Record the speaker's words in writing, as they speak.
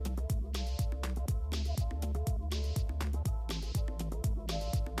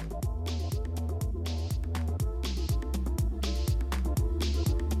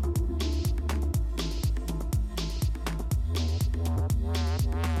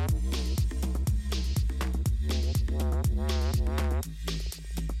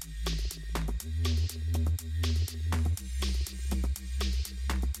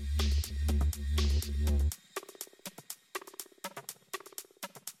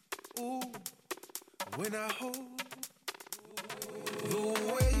When I hold the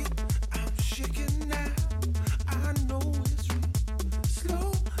way I'm shaking now, I know it's real.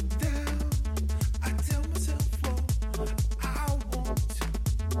 Slow down, I tell myself, oh, I want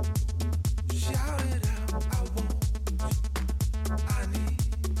to shout it out. I want you, I need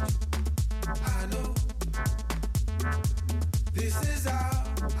you, I know this is how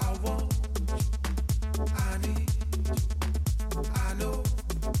I want you, I need you, I know.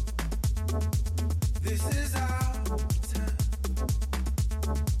 This is our time.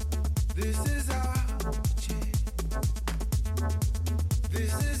 This is our chance.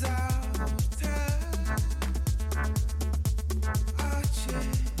 This is our time. Our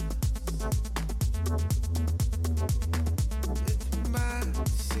chance. It might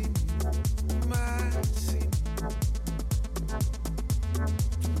seem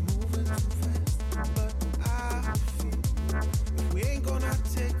moving too fast, but I feel if we ain't gonna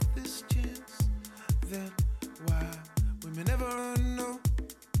take this chance, then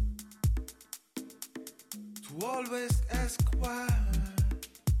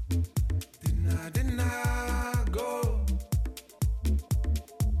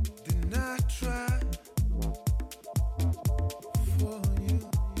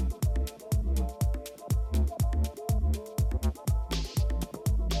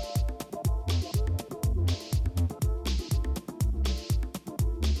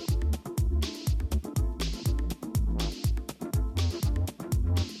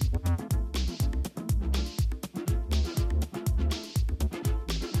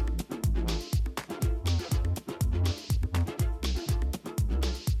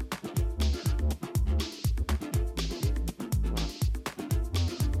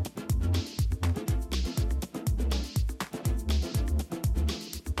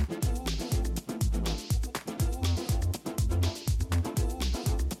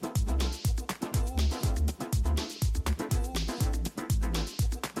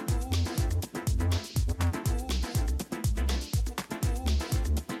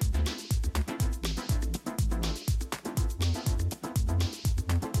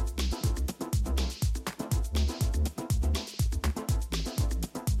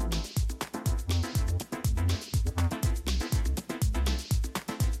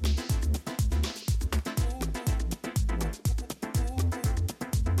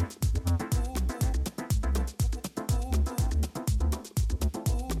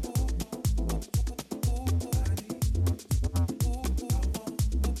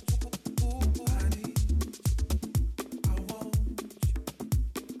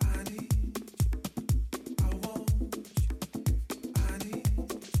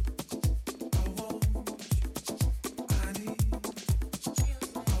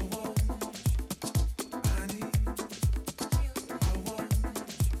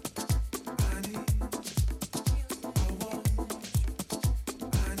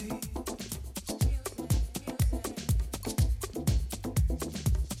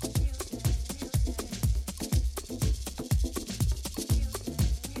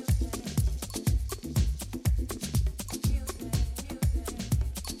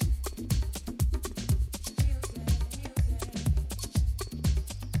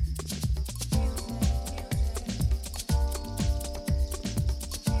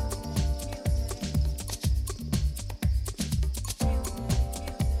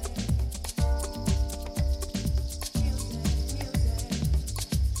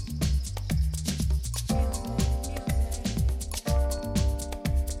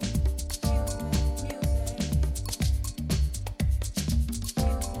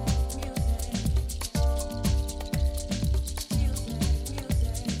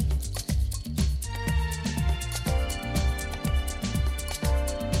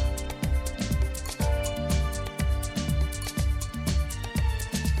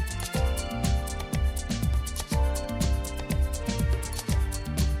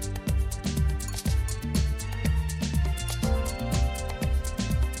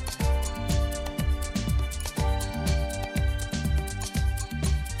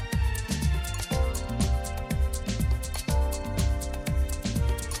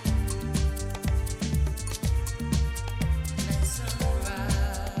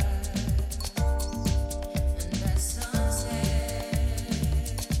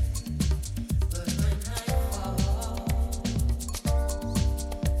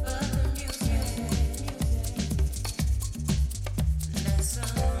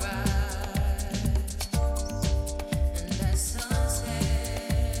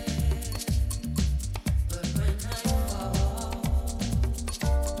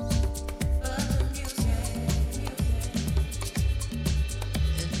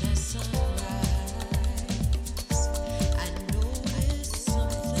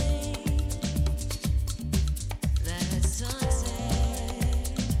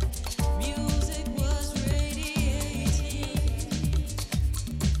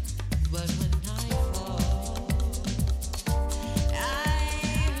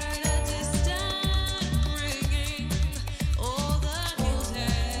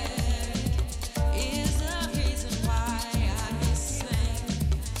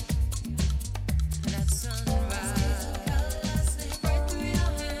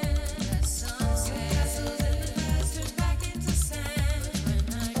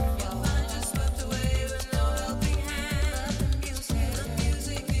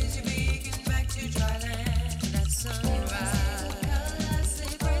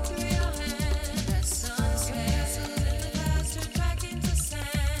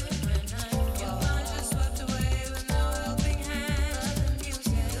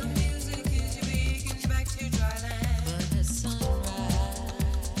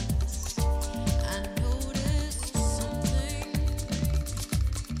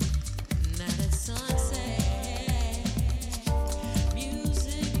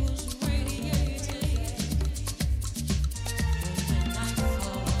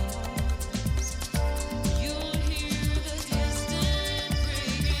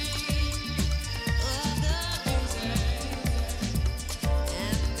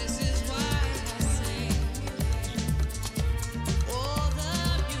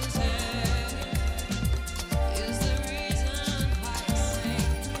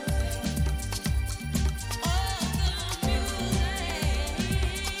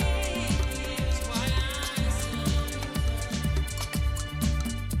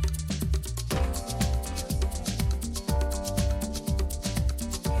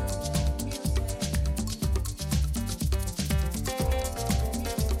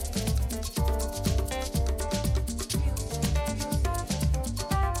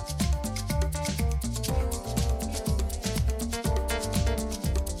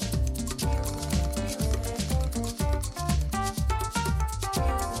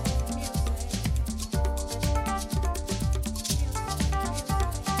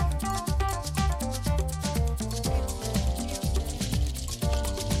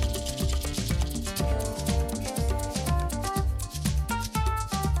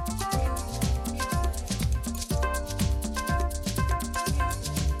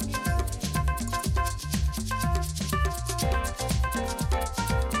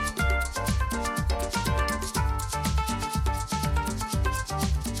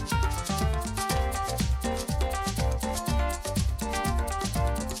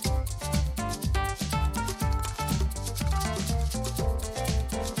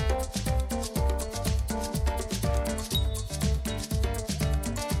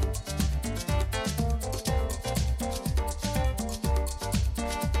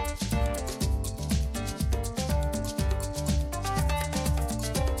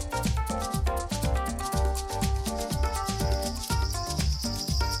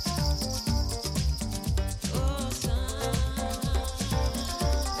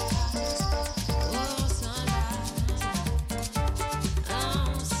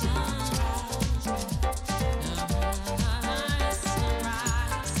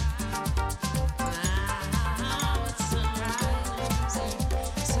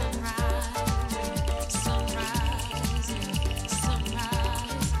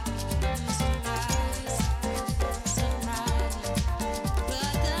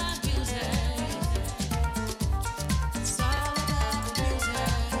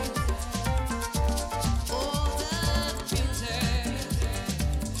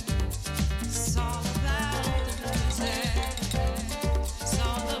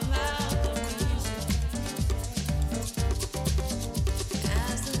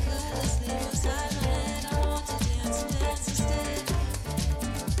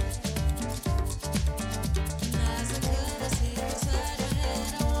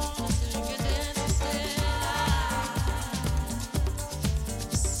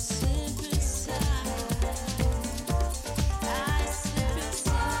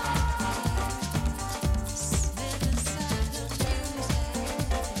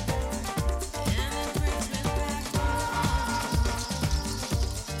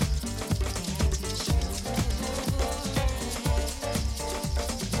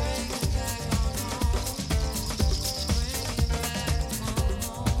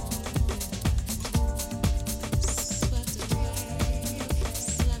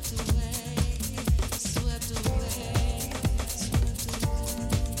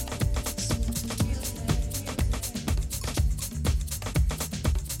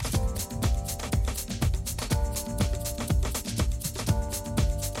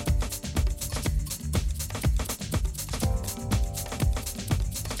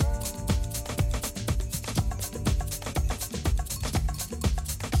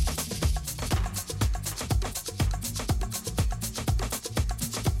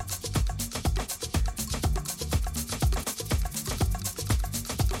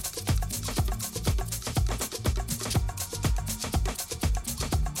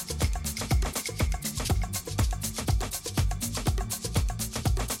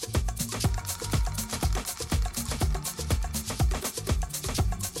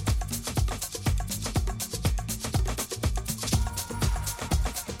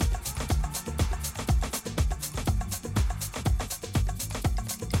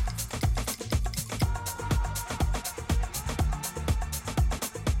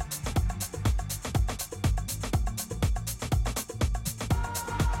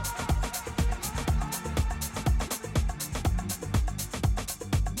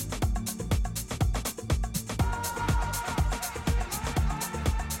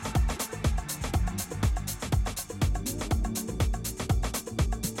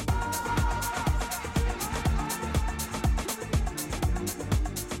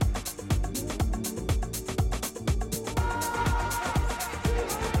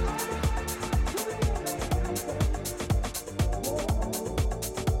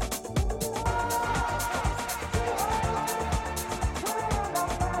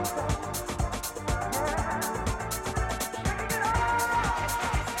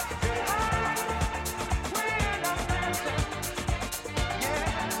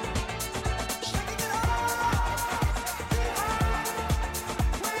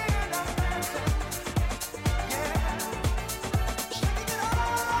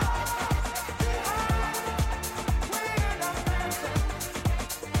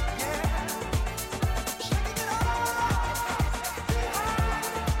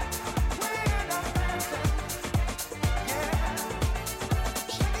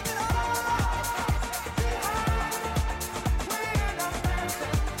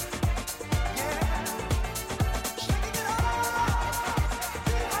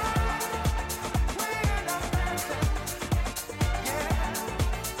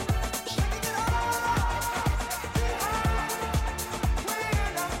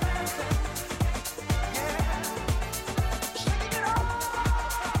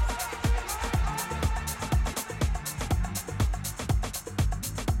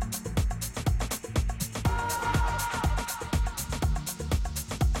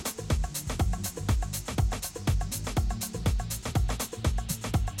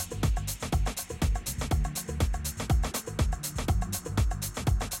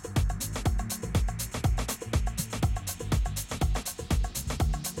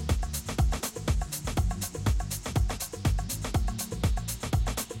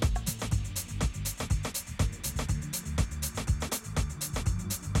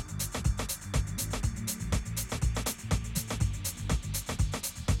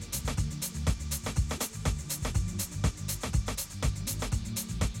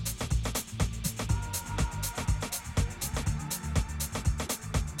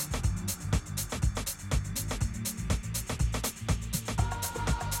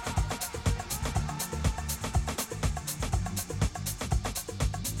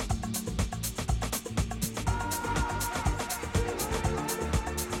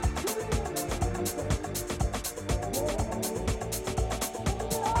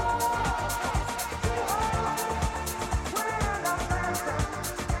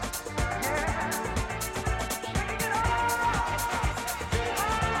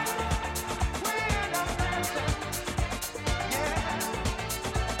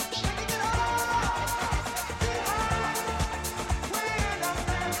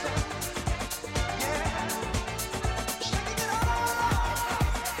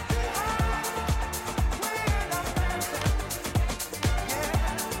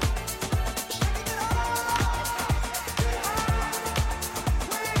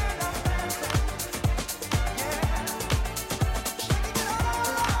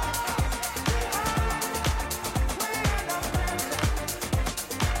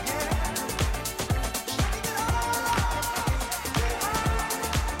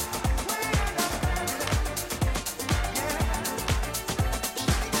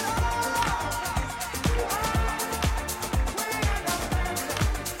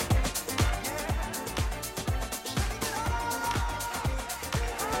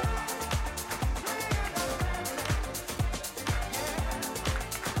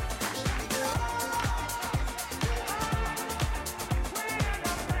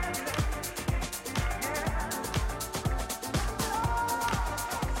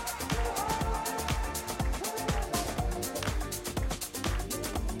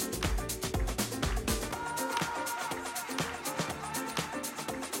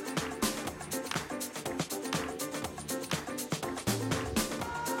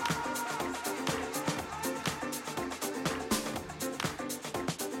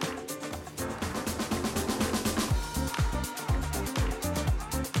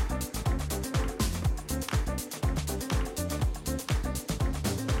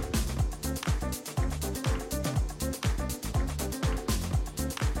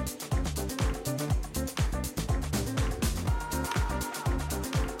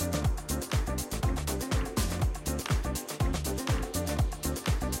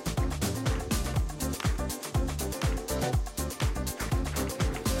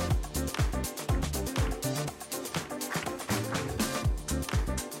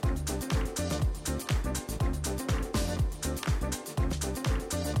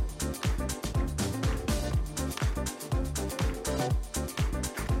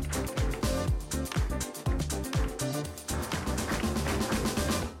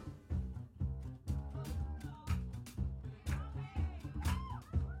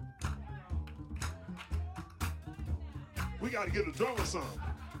We got to get the drummer some.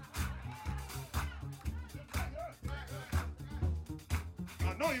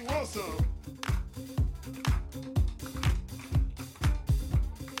 I know you want some.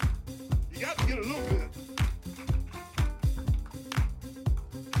 You got to get a little bit.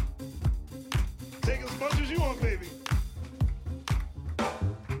 Take as much as you want, baby.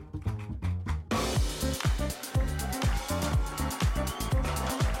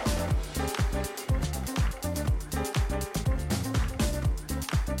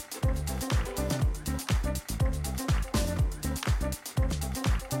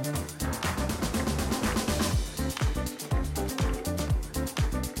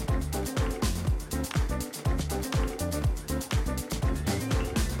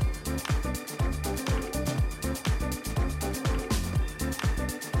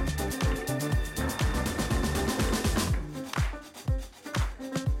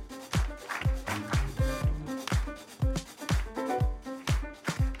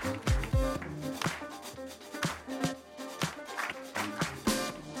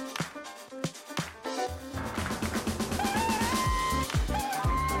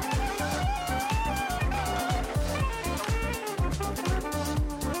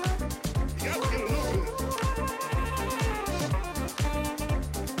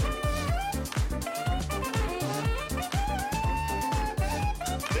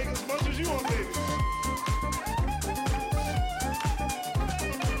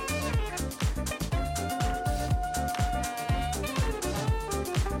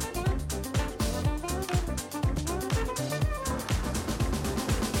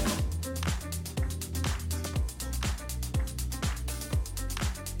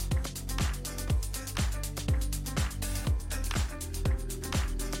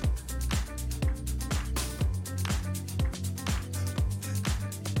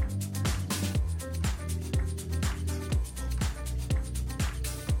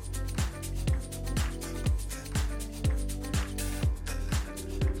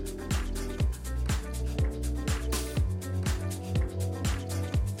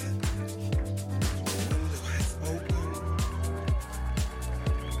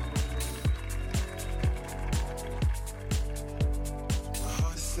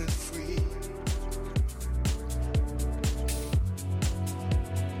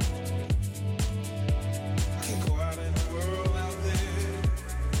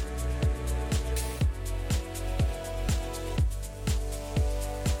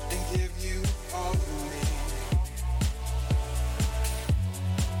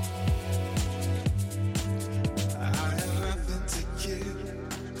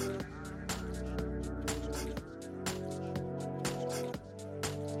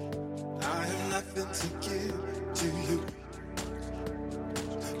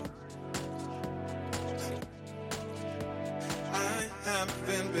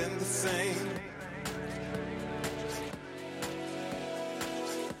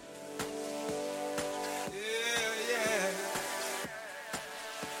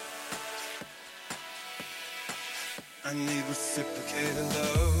 I need reciprocated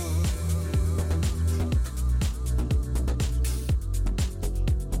love.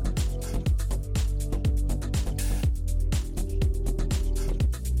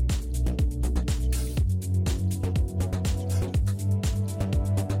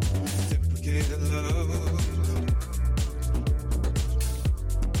 Reciprocated love.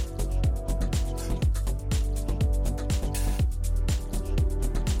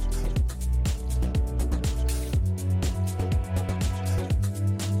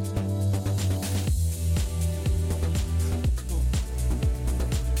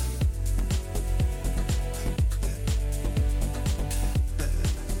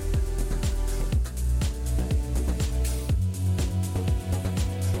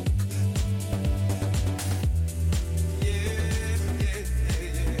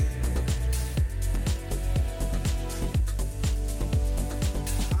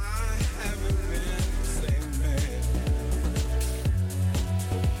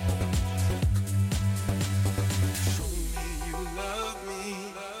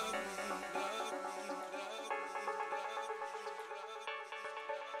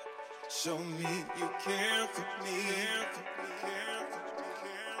 Show me you care for me.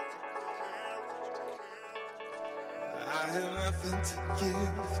 I have nothing to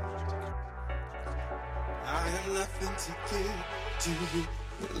give. I have nothing to give to you,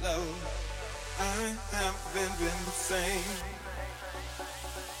 love. I haven't been the same.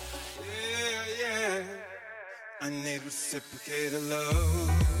 Yeah. I need reciprocated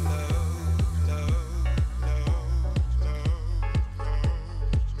love.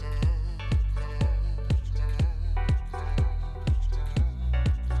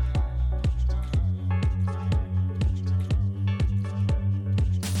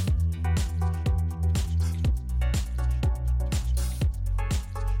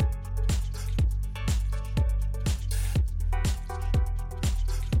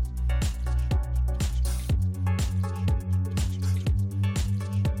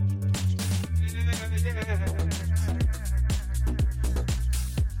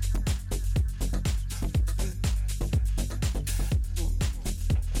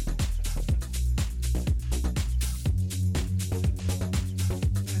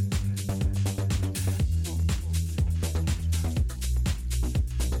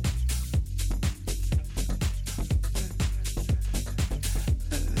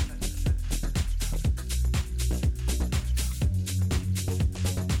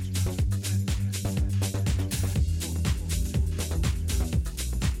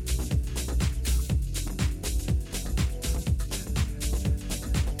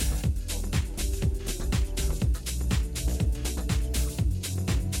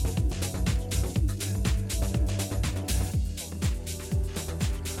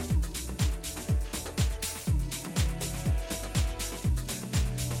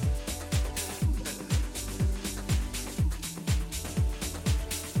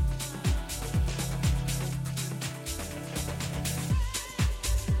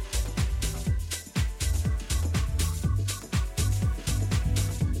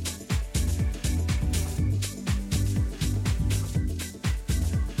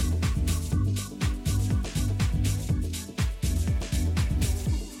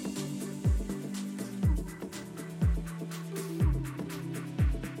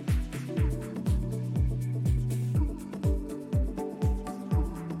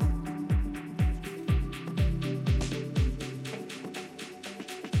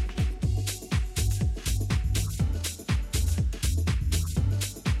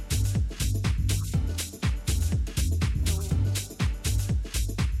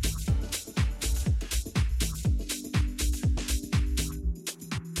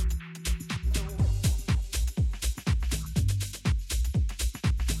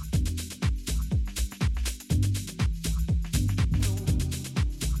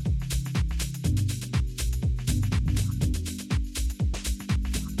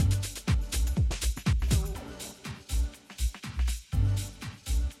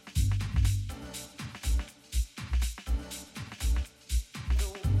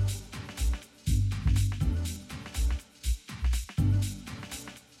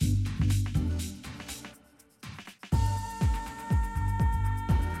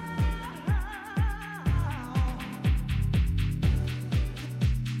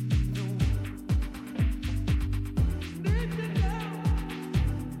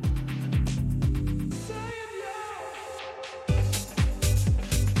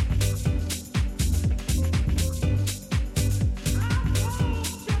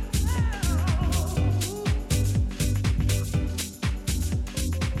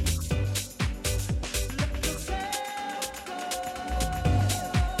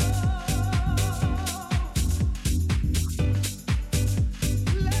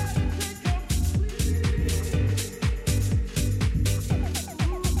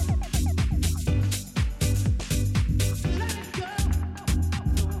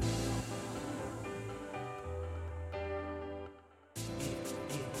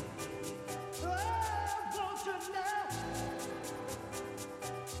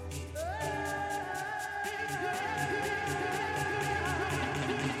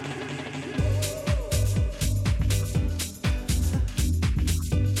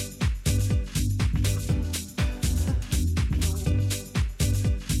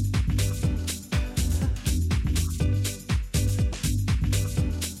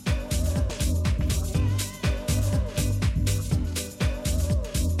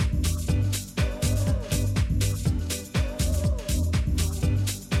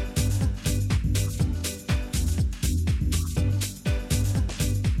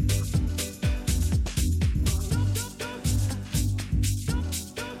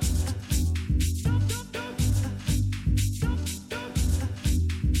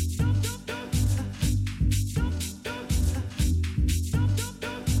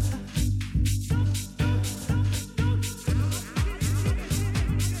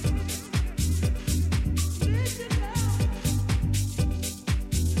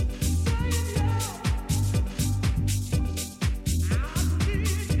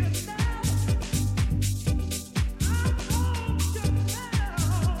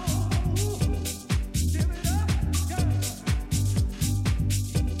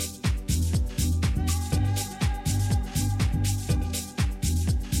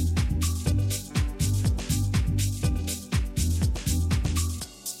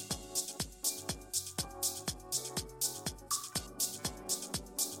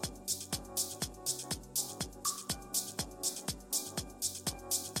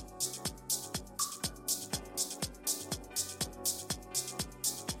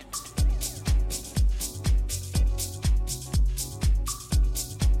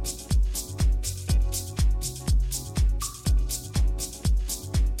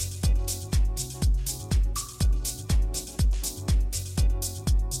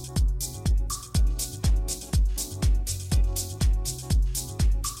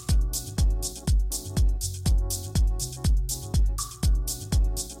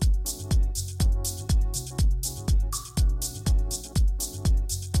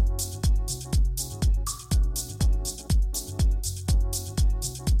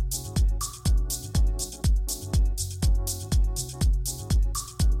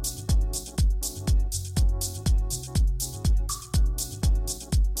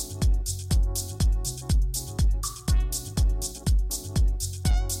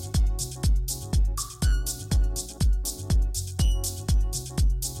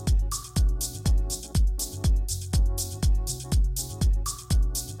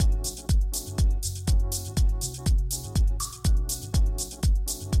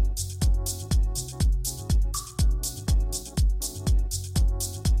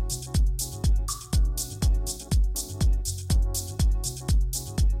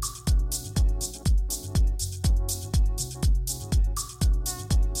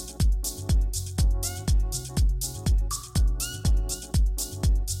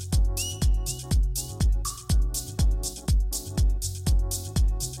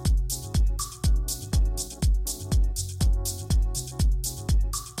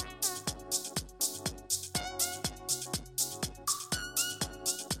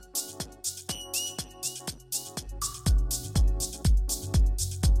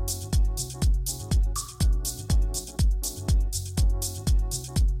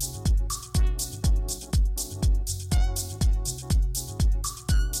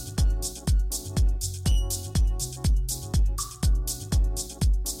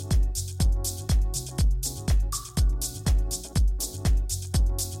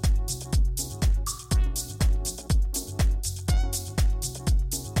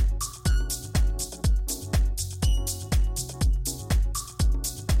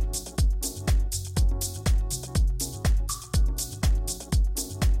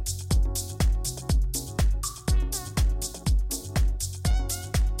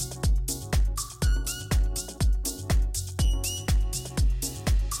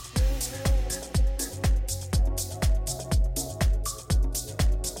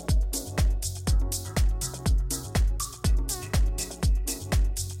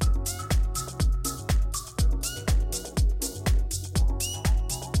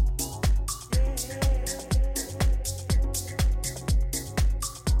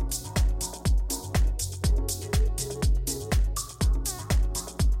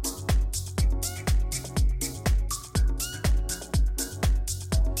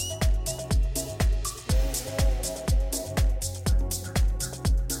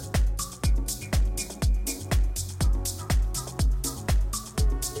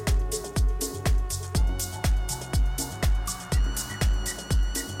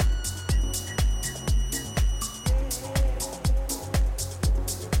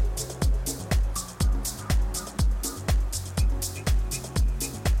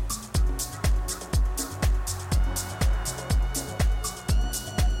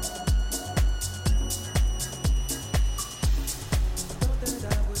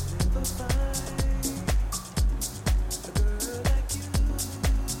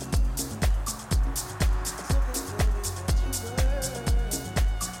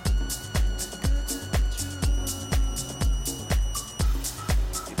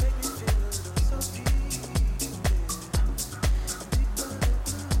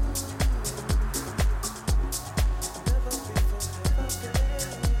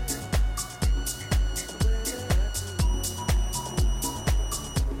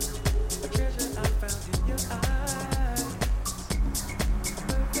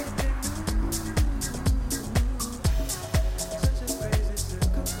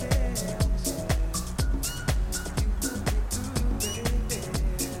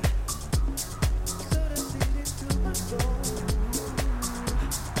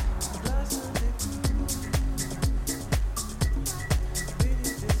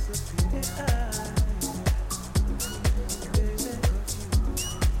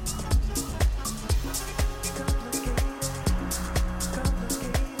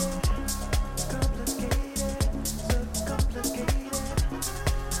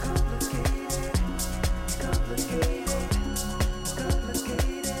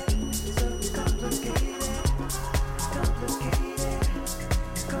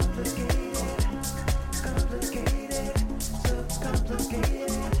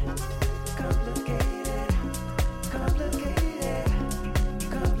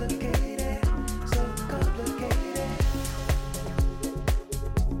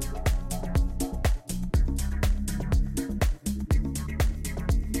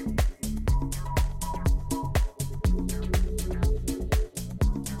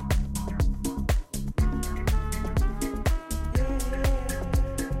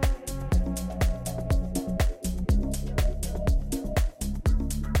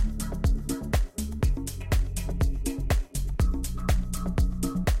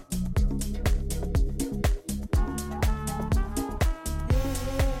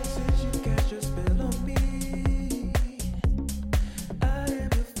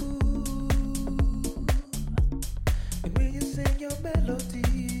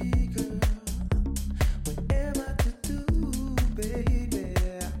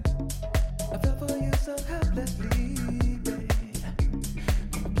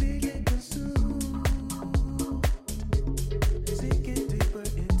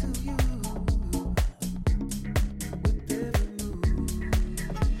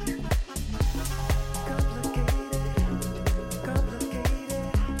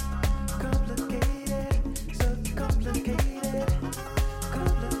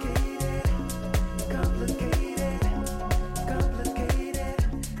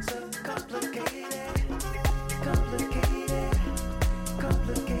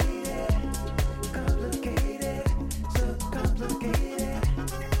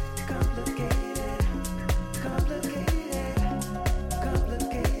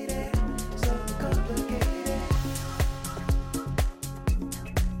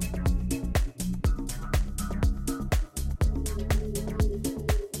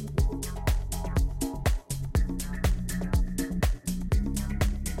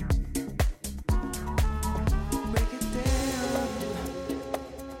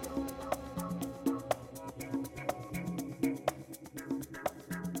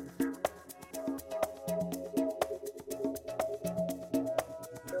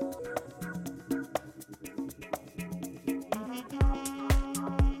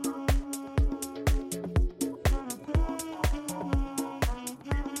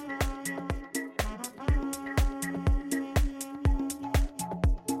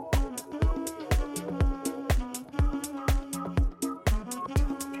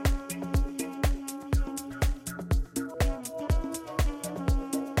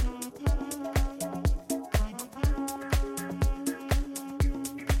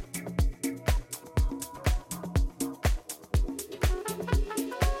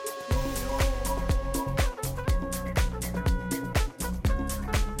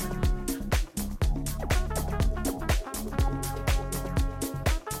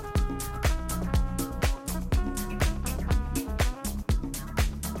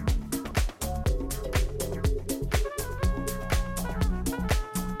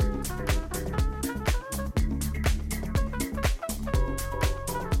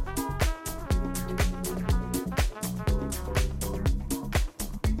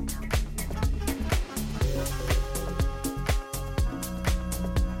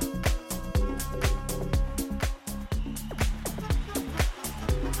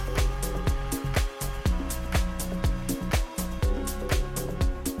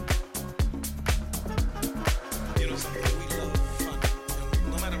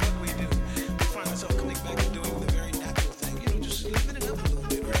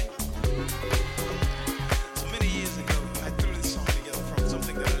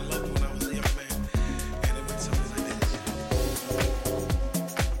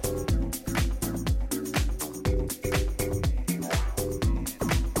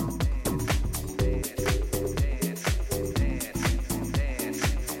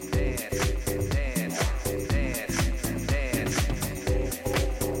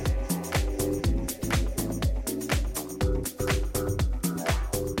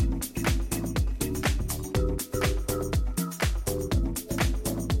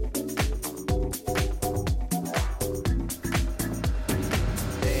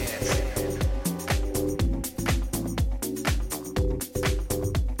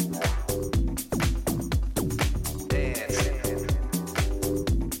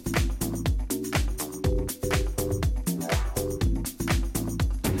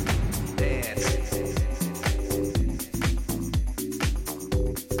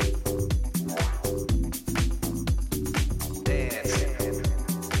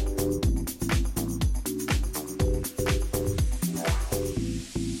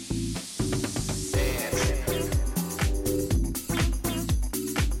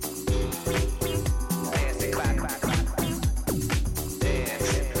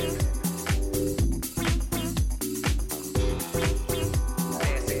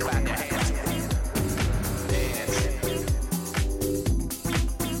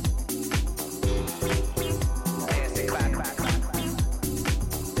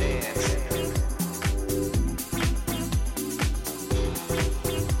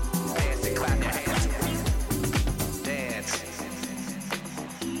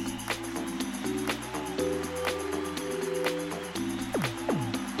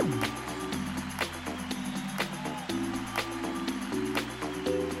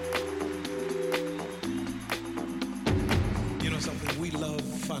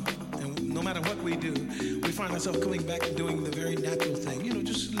 myself coming back and doing the very natural thing,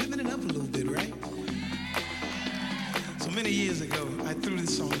 just living it up a little bit, right? So many years ago, I threw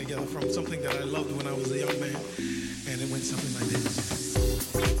this song together from something that I loved when I was a young man, and it went something like this.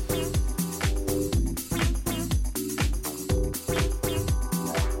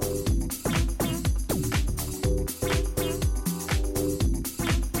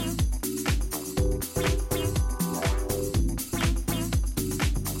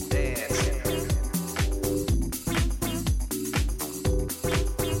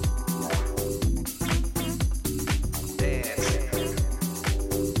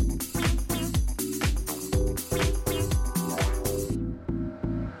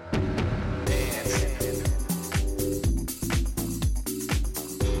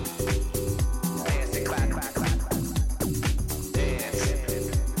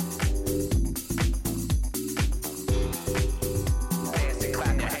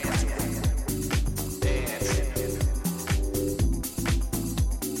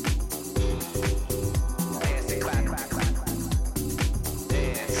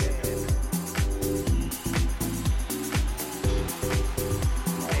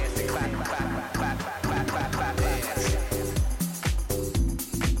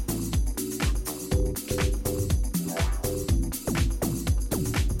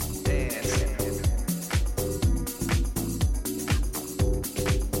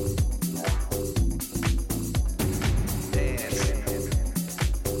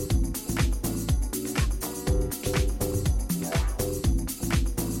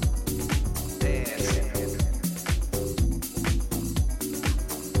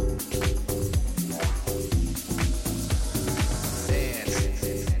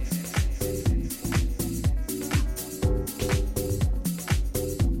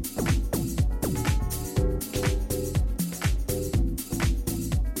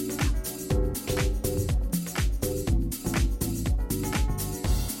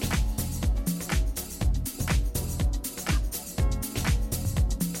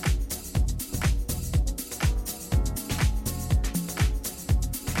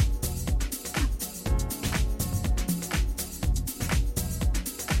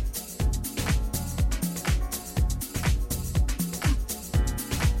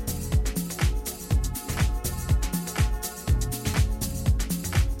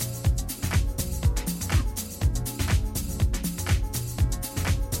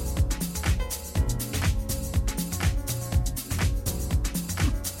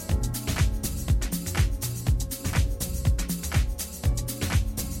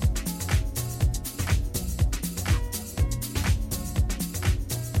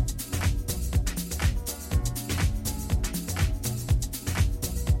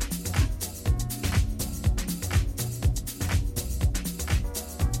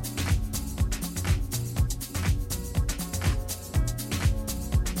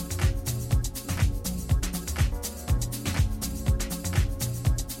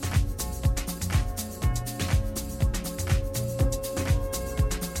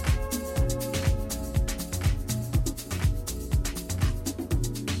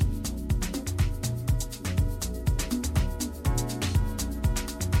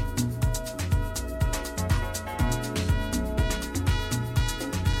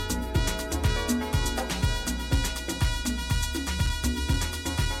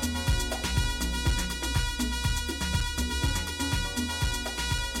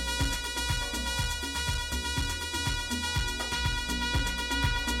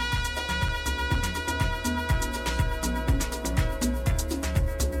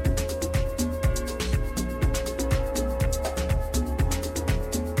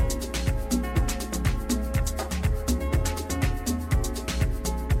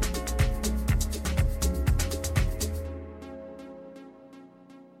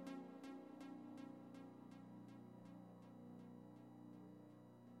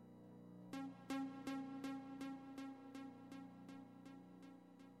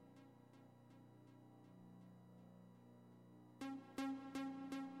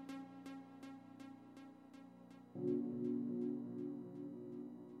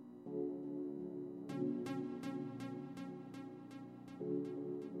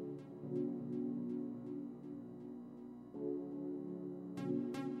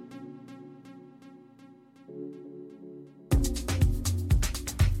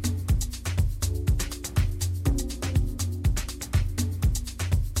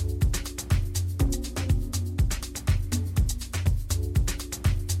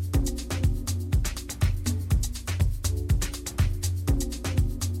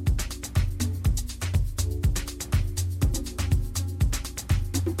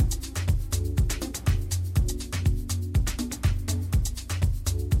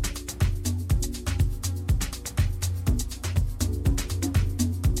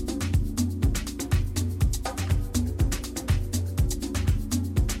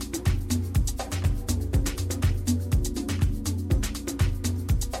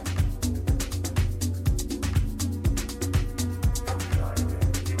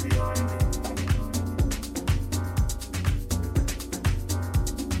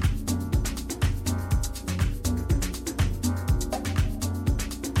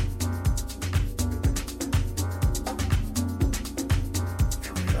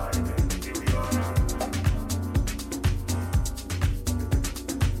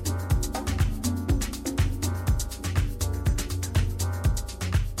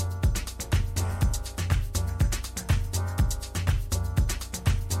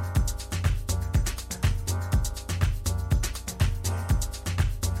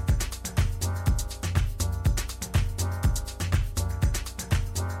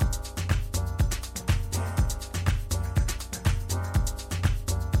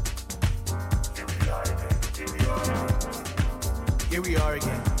 Here we are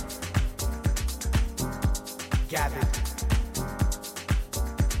again, gathered.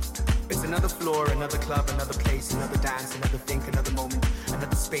 It's another floor, another club, another place, another dance, another think, another moment,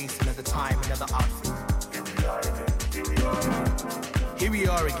 another space, another time, another outfit. Here we are again, here we are. Here we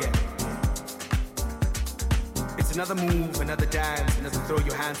are again. It's another move, another dance, another throw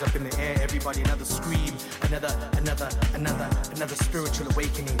your hands up in the air, everybody, another scream, another spiritual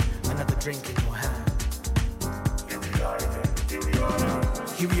awakening, another drink in your hand. Here we are again, here we are.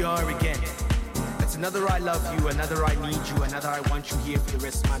 Here we are again. It's another I love you, another I need you, another I want you here for the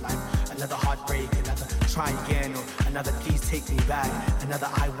rest of my life, another heartbreak, another try again, or another please take me back, another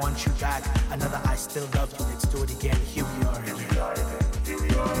I want you back, another I still love you, let's do it again. Here we are again. Here we are again, here we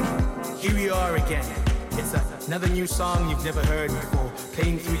are. Here we are again. It's another new song you've never heard before,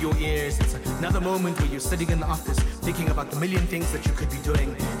 playing through your ears. It's another moment where you're sitting in the office, thinking about the million things that you could be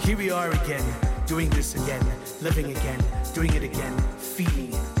doing. Here we are again, doing this again, living again, doing it again,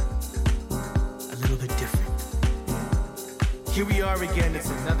 feeling it a little bit different. Here we are again, it's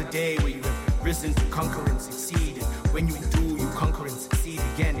another day where you have risen to conquer and succeed. And when you do, you conquer and succeed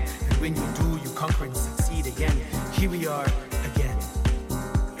again. And when you do, you conquer and succeed again. Here we are again.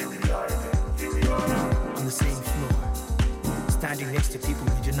 Here we are again, here we are. On the same floor, standing next to people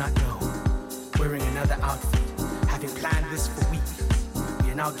we do not know, wearing another outfit, having planned this for weeks. We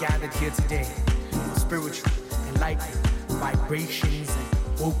are now gathered here today for spiritual, enlightening vibrations and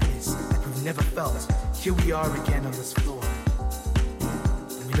wokeness that we've never felt. Here we are again on this floor.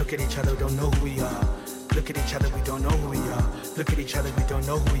 When we look at each other, we don't know who we are. Look at each other, we don't know who we are. Look at each other, we don't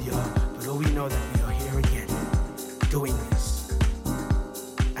know who we are. But all we know that we are here again, doing this.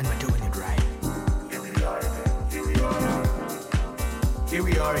 And we're doing it right. Here we are again, here we are. Here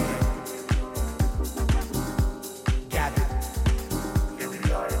we are again. Gathered. Here we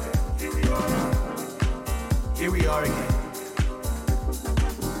are again, here we are. Here we are again.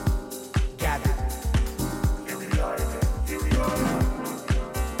 Gathered. Here we are again, here we are.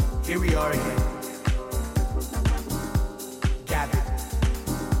 Here we are again. Gathered.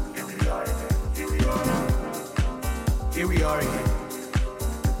 Here we are again, here we are. Here we are again.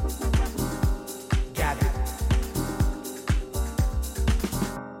 Gathered.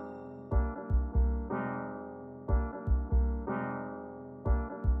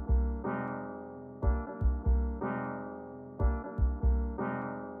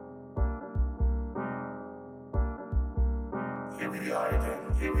 Here we are again,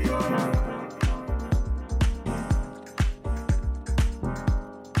 here we are.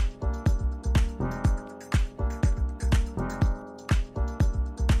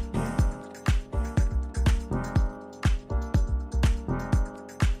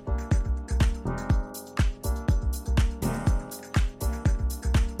 Here we are again,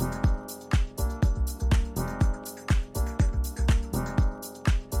 here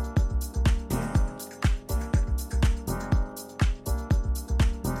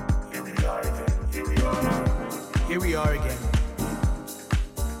we are. Here we are again.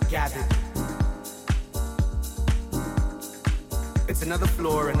 Gathered. It's another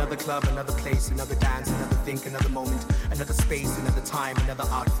floor, another club, another place, another dance, another think, another moment, another space, another time, another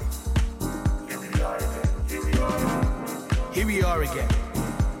outfit. Here we are again, here we are. Here we are again.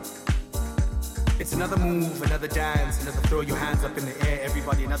 It's another move, another dance, another throw your hands up in the air,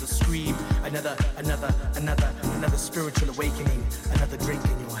 everybody, another scream, another spiritual awakening, another drink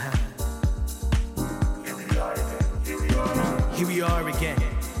in your hand. Here we are again, here we are. Here we are again.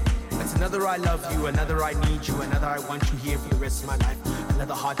 It's another I love you, another I need you, another I want you here for the rest of my life,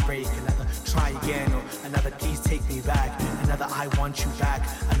 another heartbreak, another try again, or another please take me back, another I want you back,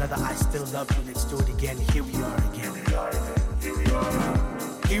 another I still love you, let's do it again. Here we are again. Here we are again, here we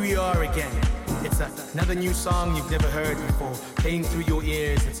are. Here we are again. It's another new song you've never heard before, playing through your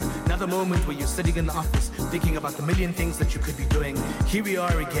ears. It's another moment where you're sitting in the office, thinking about the million things that you could be doing. Here we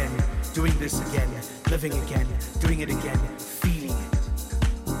are again, doing this again, living again, doing it again, feeling it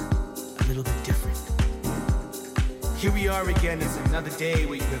a little bit different. Here we are again, it's another day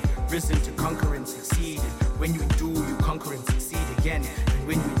where you have risen to conquer and succeed. And when you do, you conquer and succeed again. And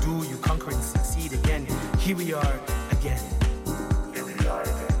when you do, you conquer and succeed again. Here we are again. Here we are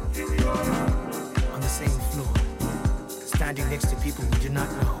again, here we are. On the same floor, standing next to people we do not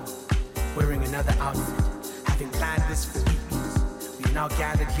know, wearing another outfit, having planned this for weeks. We are now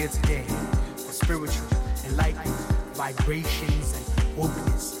gathered here today for spiritual, enlightening vibrations and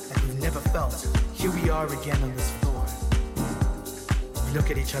wokeness that we've never felt. Here we are again on this floor. We look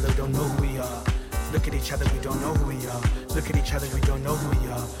at each other, we don't know who we are. Look at each other, we don't know who we are. Look at each other, we don't know who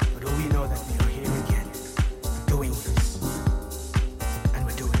we are. But all we know that we are here again, doing this. And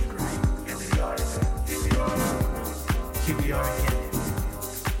we're doing it right. Here we are again, here we are. Here we are again.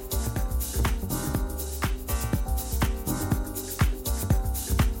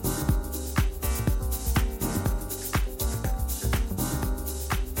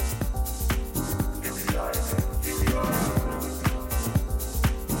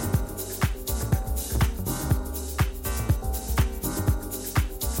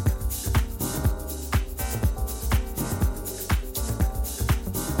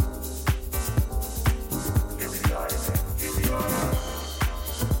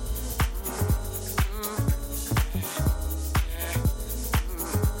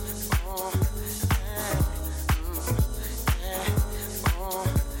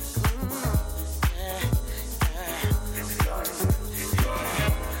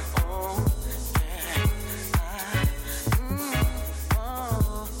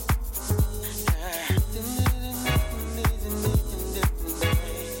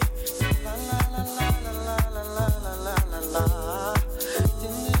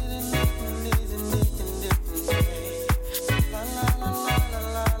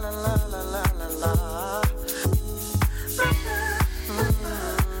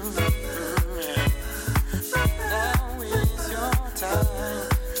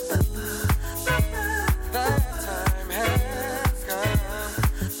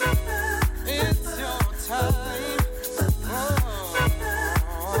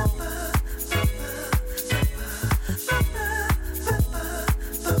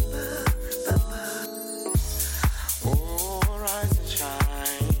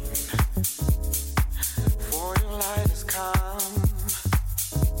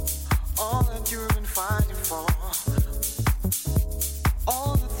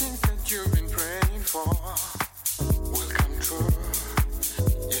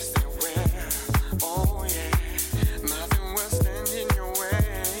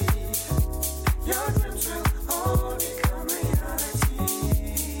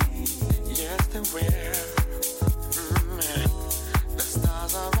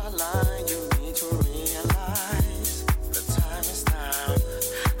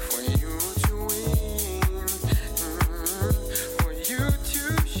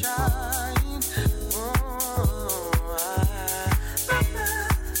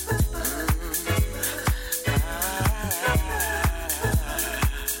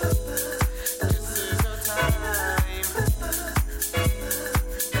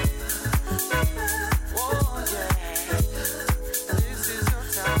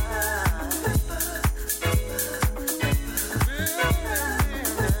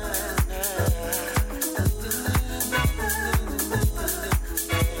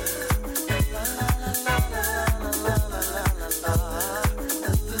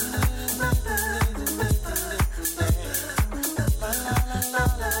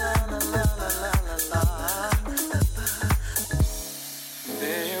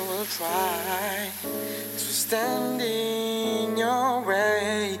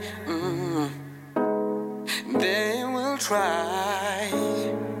 try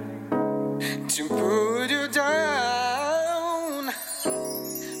to put you down,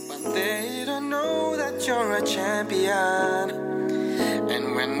 but they don't know that you're a champion.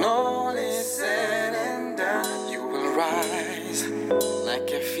 And when all is said and done, you will rise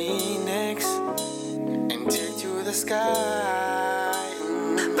like a phoenix and take to the sky.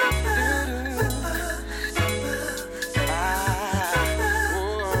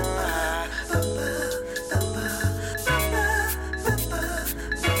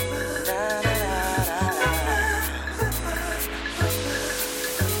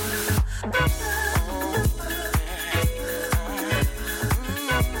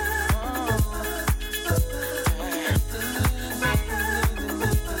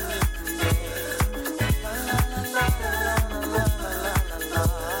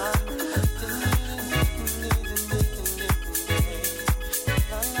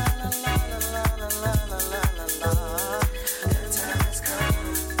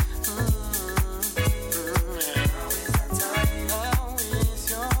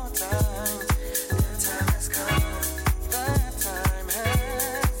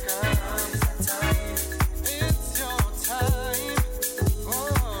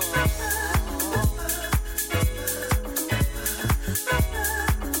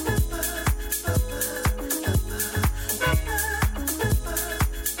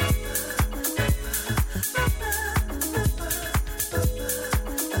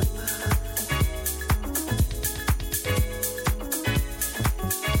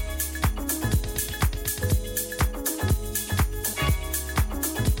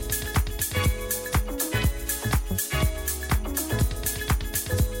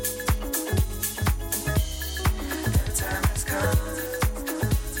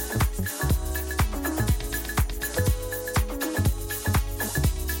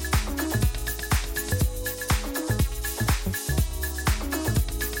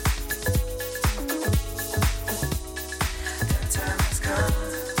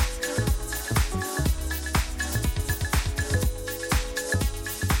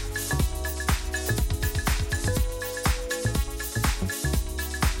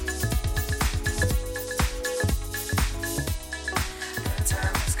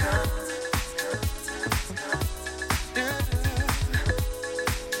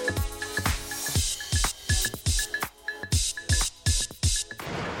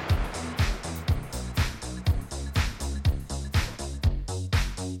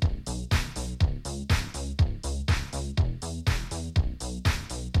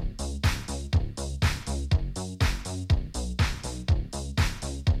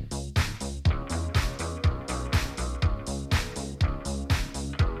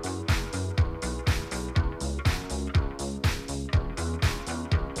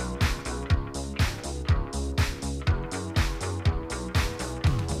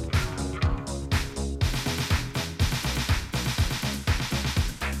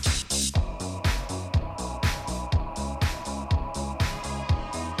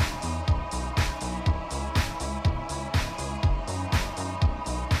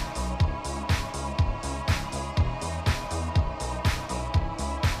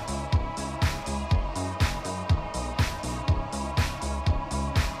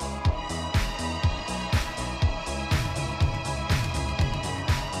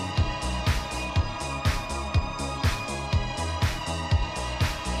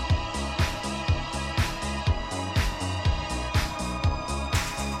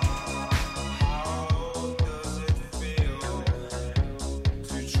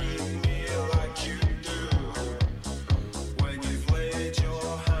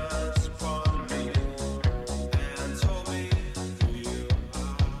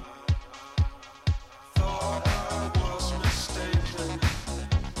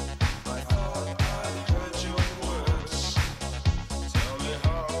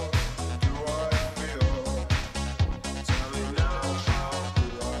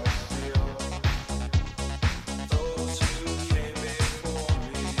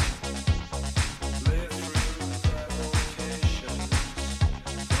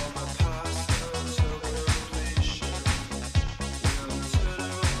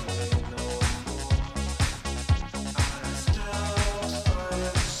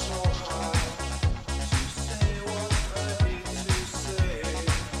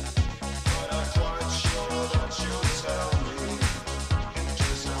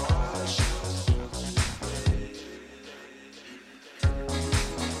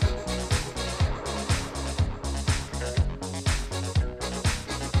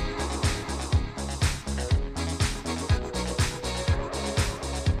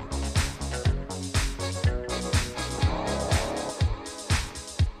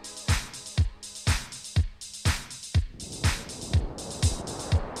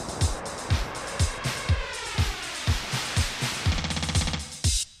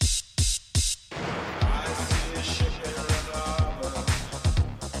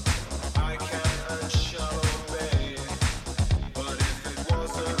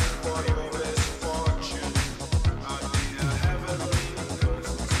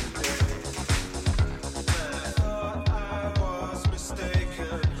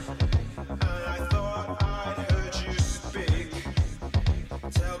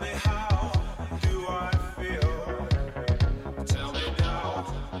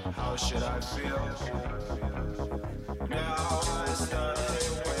 should I feel? Now I stand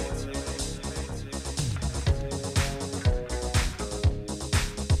here waiting.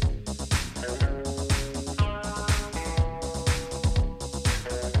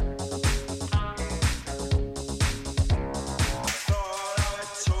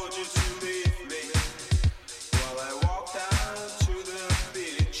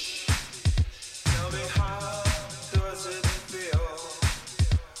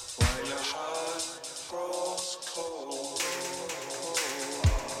 Grow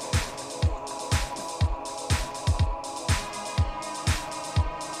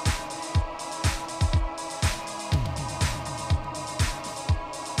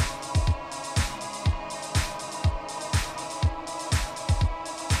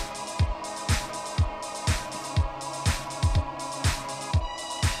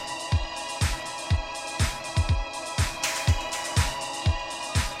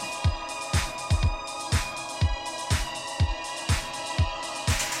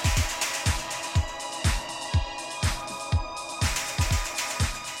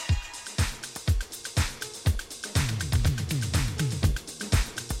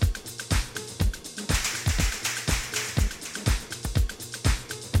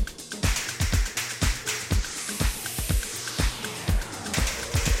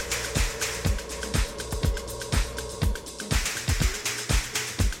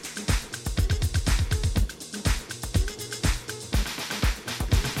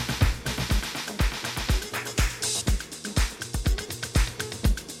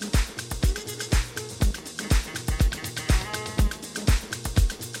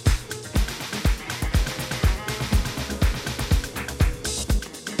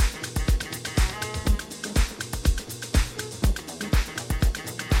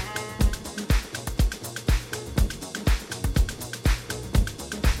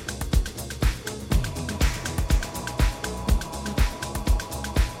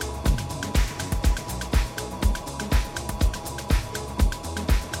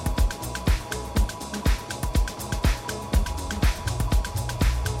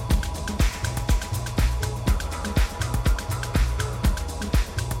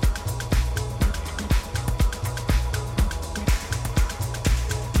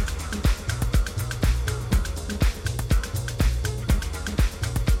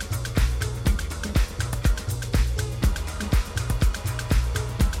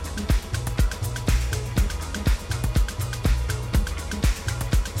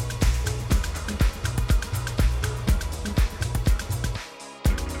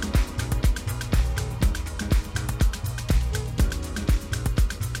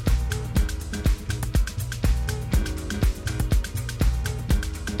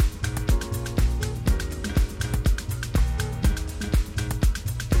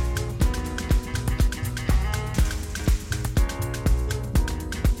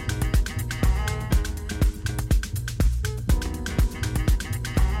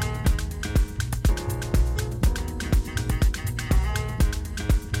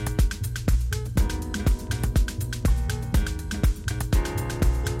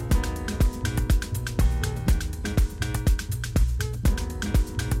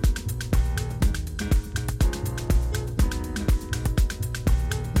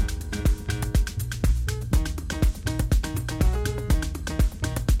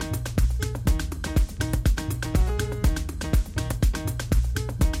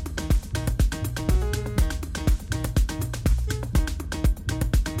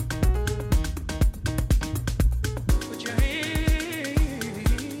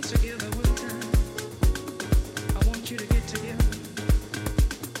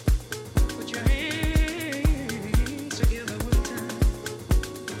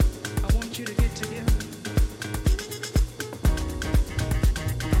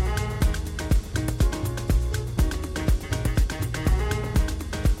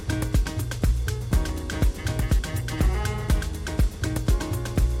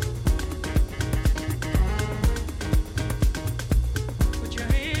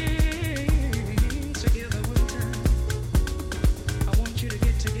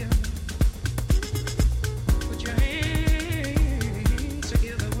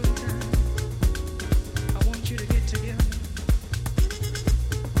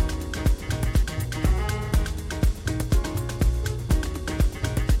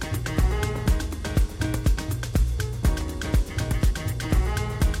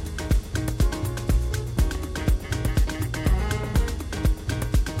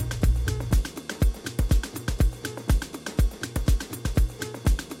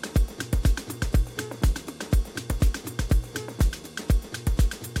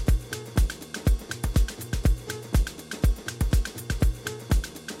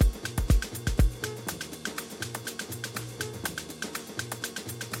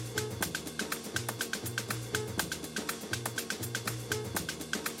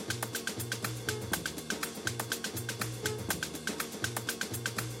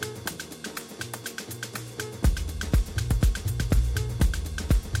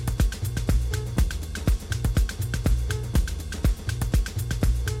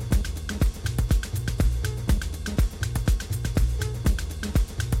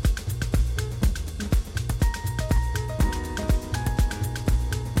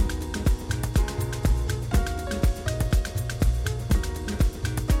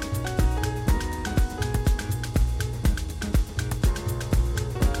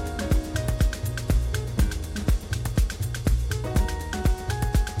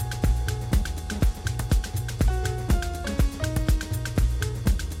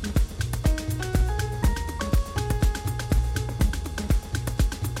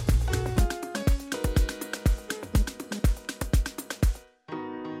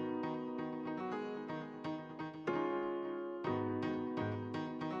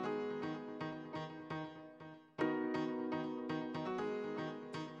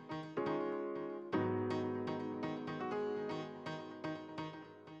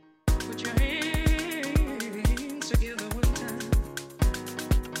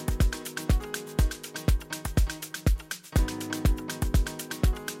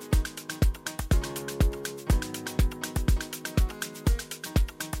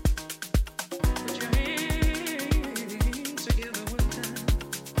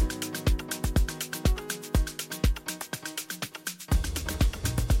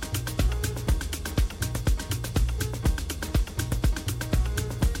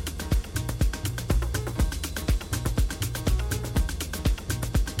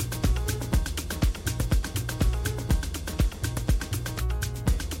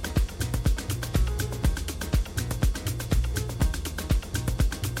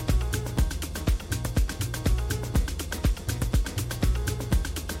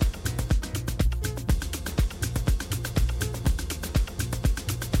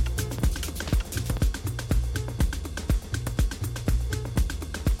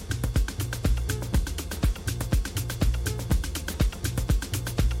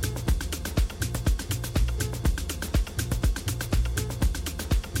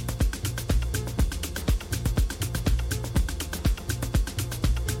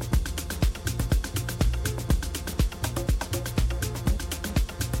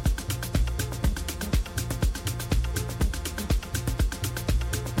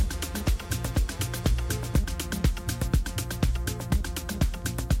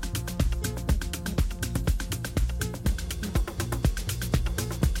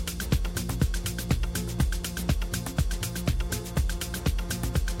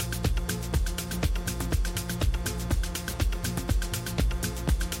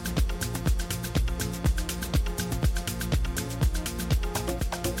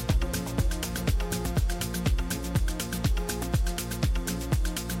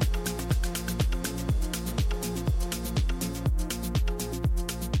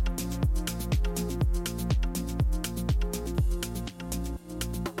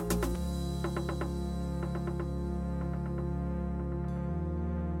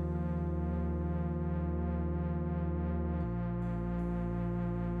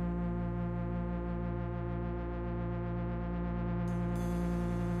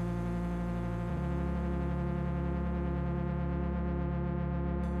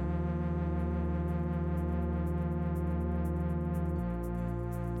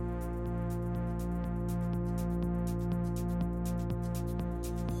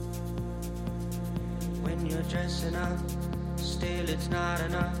When you're dressing up, still it's not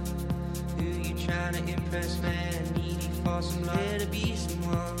enough. Who you trying to impress, man? Needy for some love. Try to be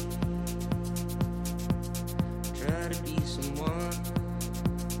someone. Try to be someone.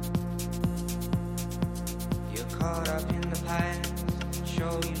 You're caught up in the past.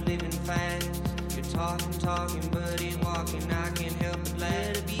 Show you living fast. You're talking, but ain't walking. I can't help but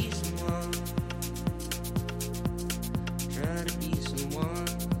glad to be someone. Try to be someone.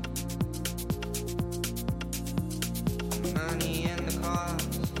 Money and the cars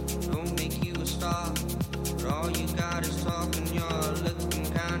don't make you a star, but all you got is talking. You're looking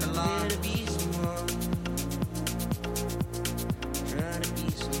kinda lost. Try to be someone. Try to be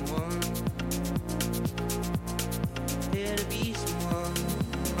someone. Try to be someone.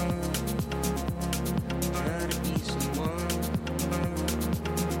 Try to be someone.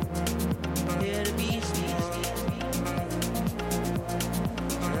 Try to be someone.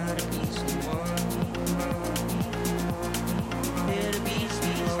 Try to be someone. Here to be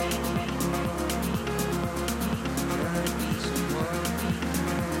someone. Try to be someone.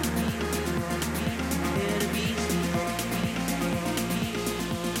 Here to be someone.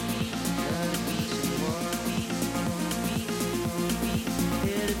 Try to be someone.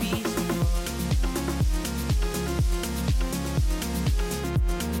 Here to be someone.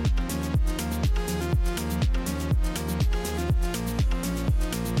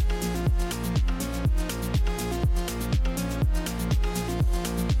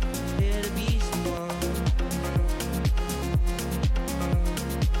 Here to be someone.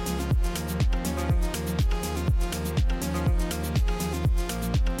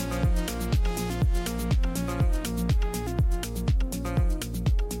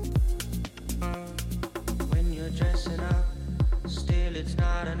 When you're dressing up, still it's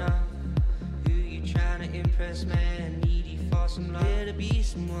not enough. Who you trying to impress, man? Needy for some love. Here to be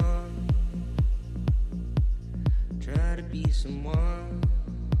someone. Try to be someone.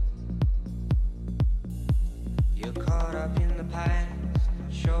 You're caught up in the past.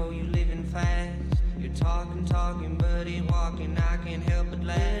 Show you living fast. You're talking, but ain't walking. I can't help but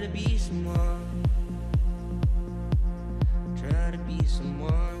glad to be someone. Try to be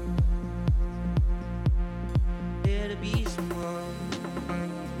someone. Here to be someone.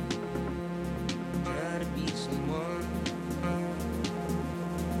 Try to be someone.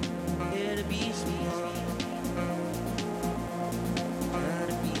 Here to be someone. Try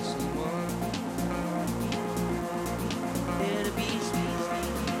to be someone. Here to be someone.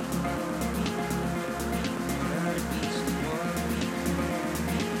 Try to be someone.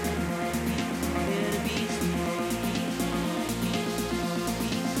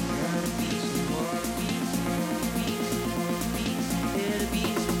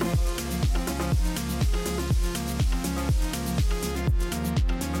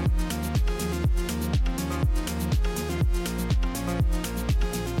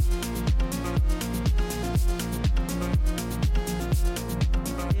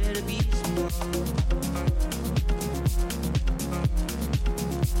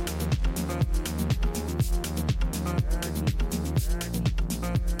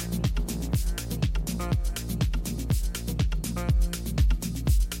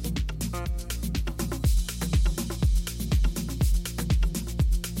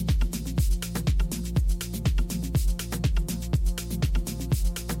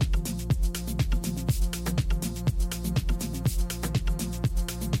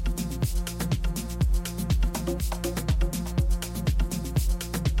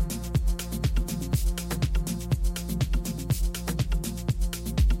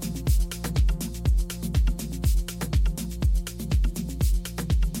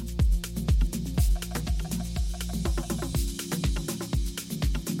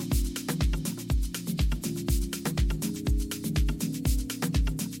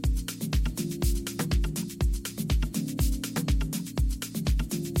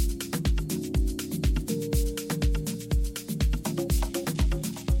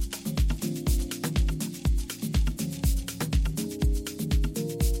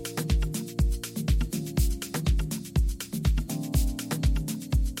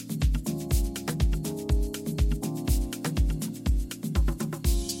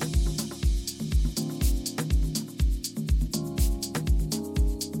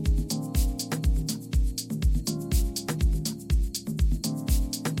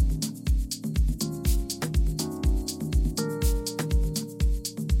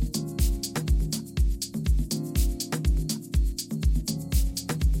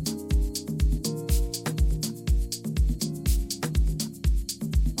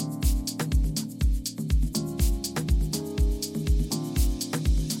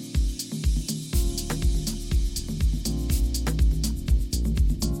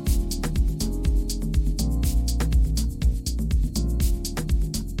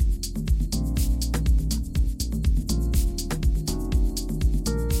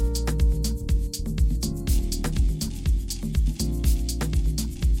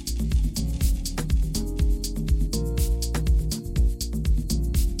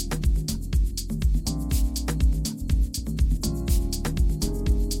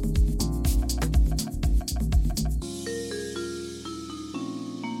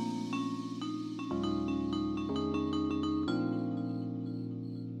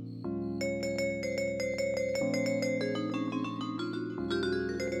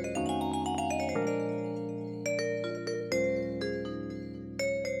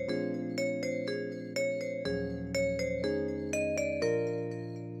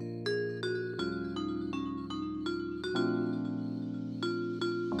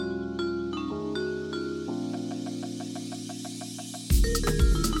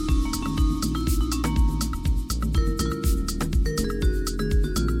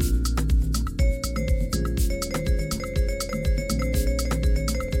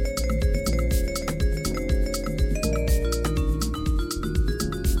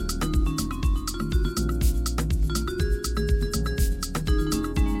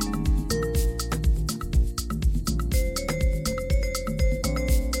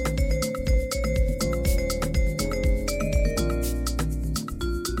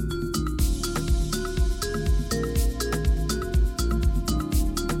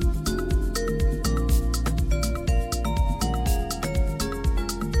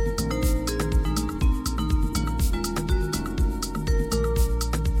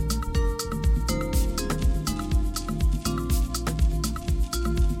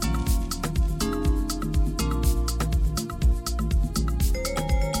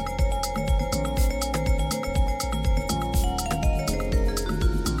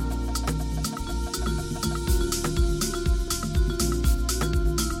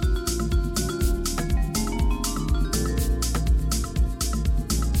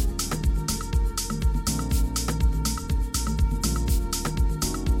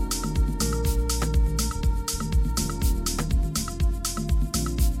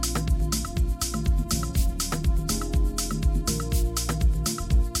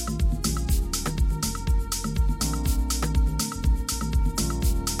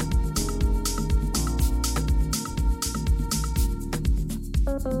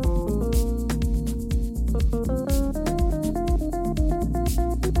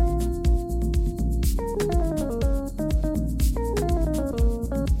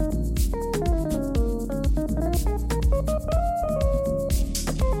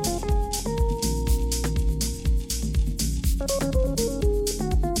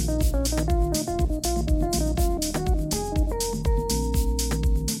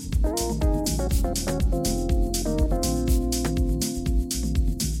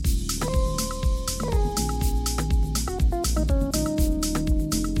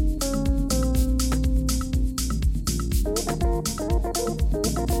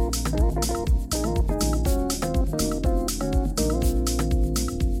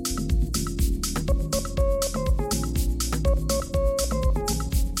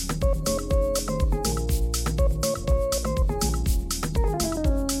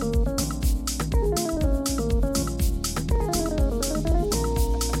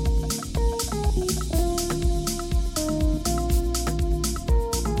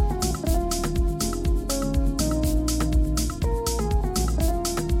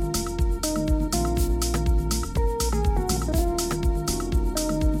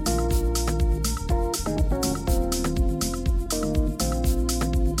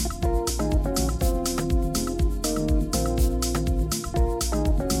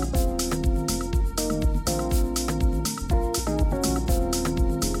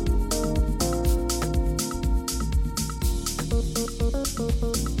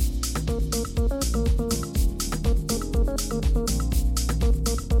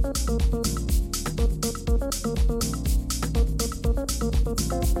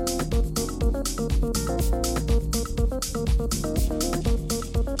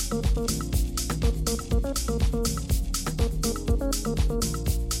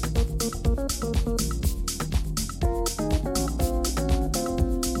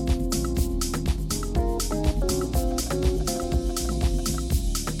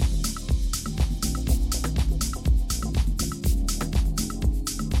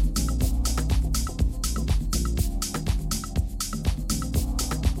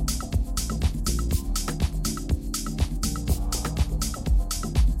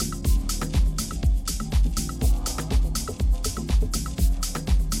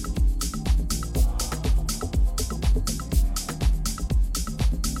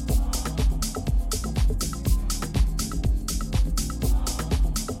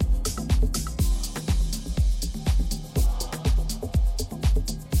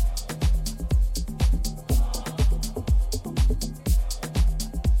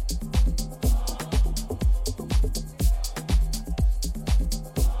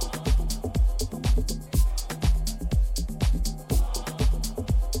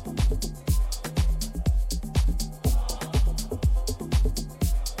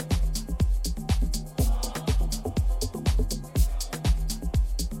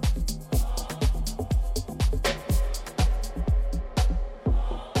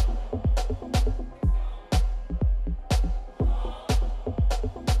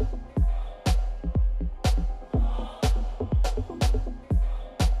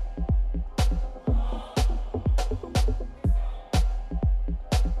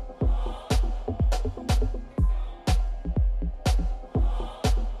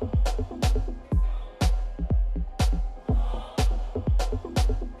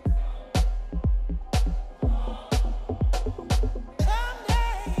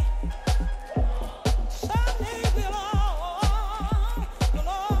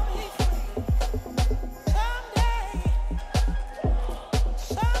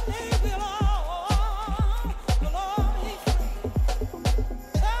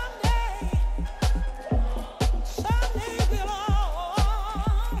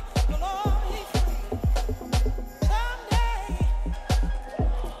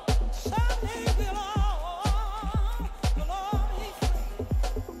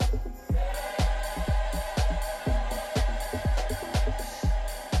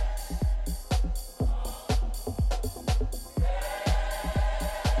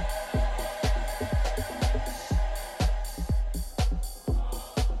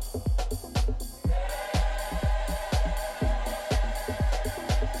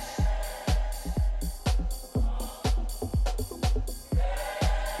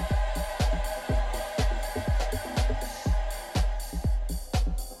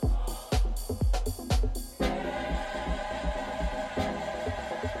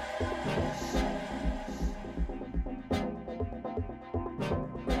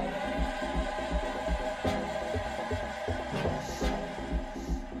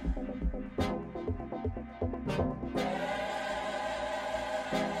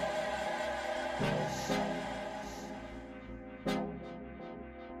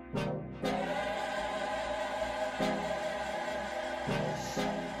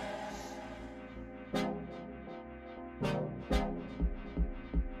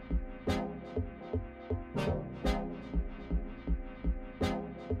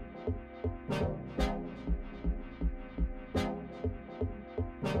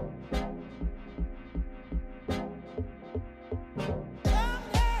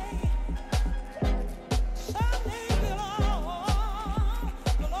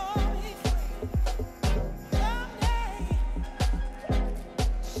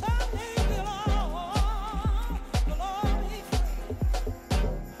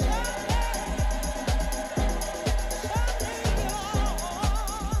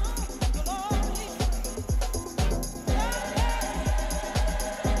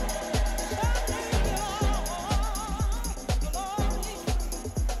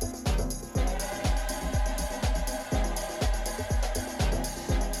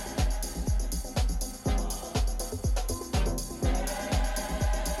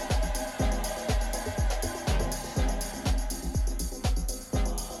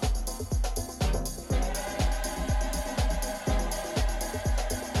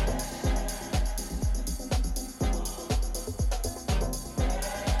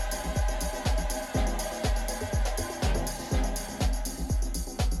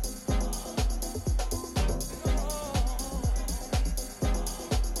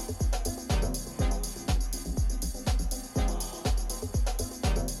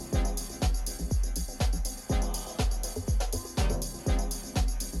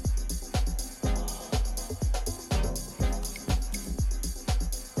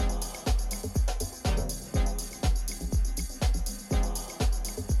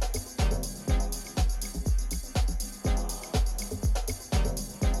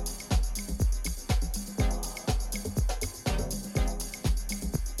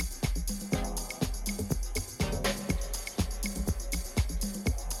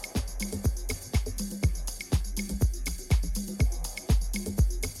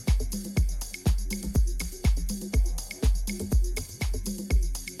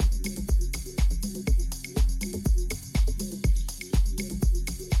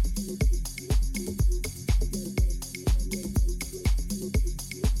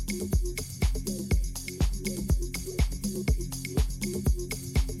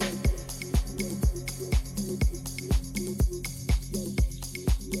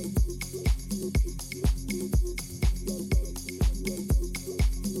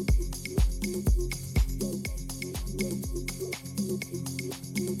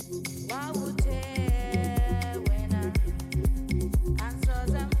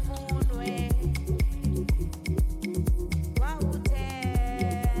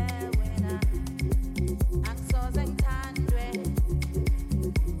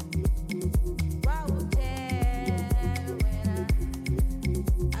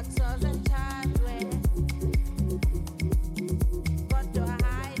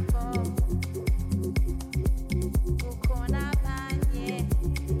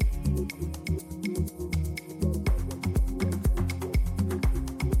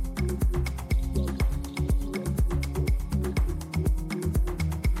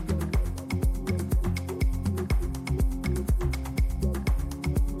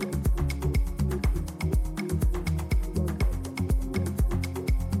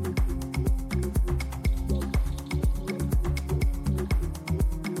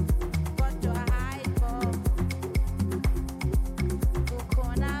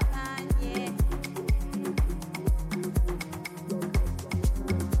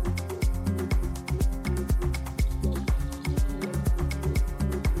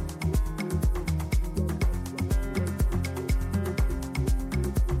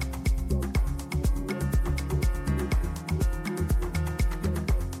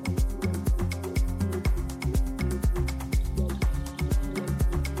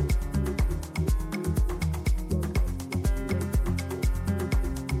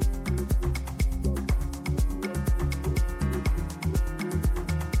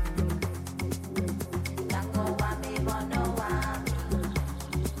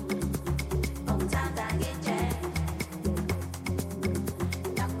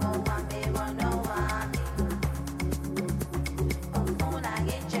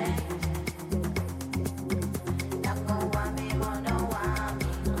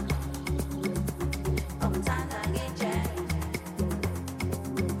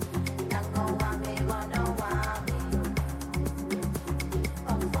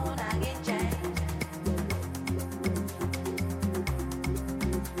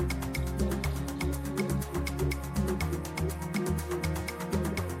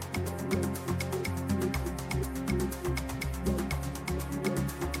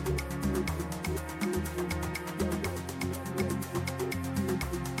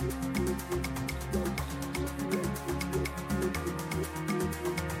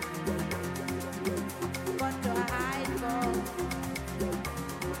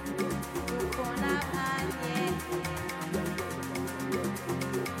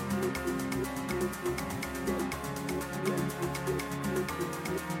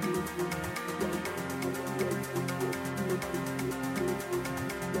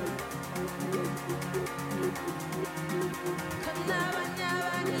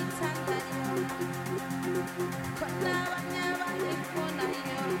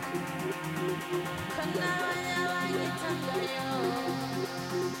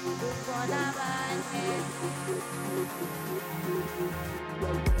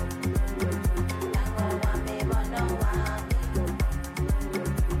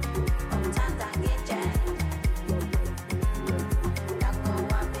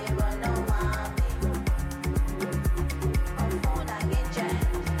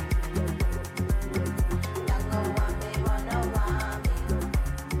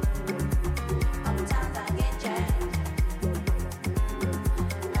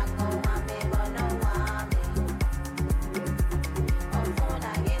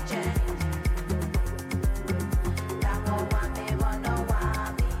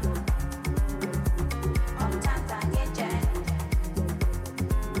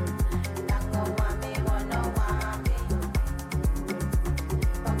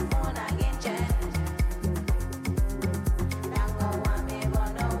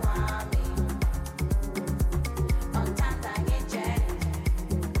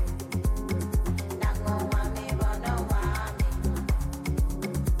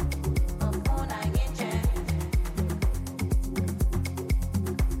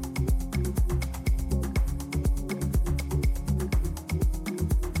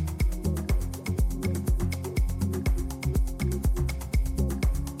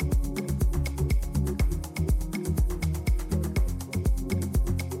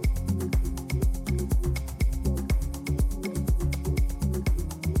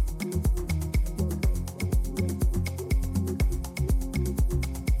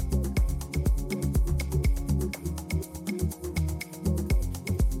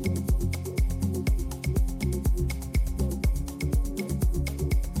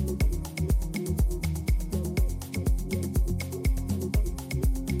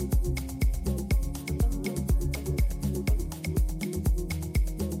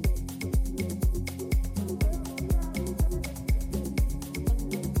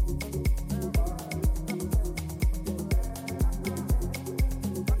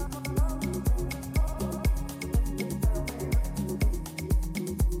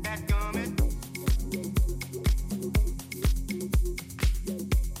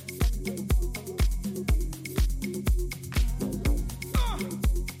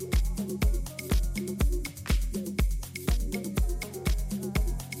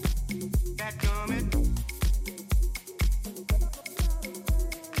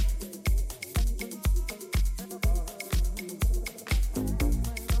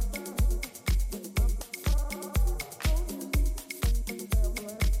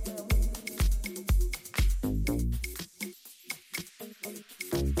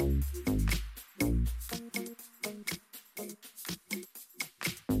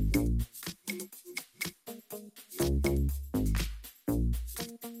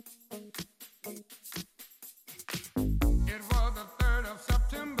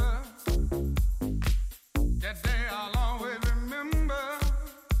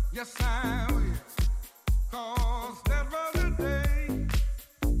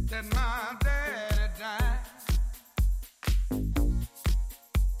 that my daddy died.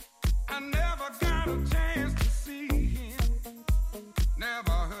 I never got a chance to see him.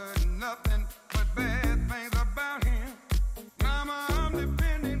 Never heard nothing but bad things about him. Mama, I'm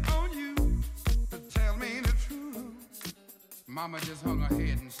depending on you to tell me the truth. Mama just hung her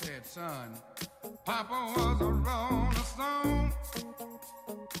head and said, son, Papa was a rolling stone.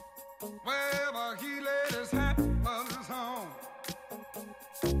 Wherever he laid his hat was his home.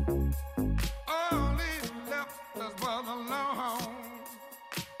 All he left us was alone.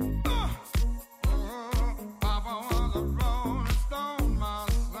 Papa was a rolling stone, my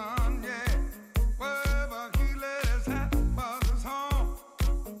son, yeah. Wherever he laid his hat was his home.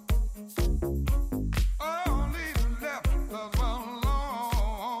 All he left us was alone.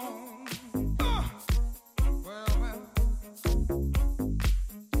 Well.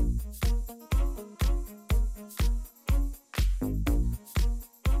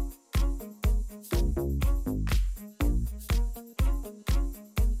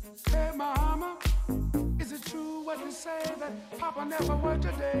 Hey, Mama, is it true what you say that Papa never worked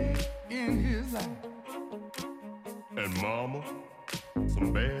a day in his life? And Mama,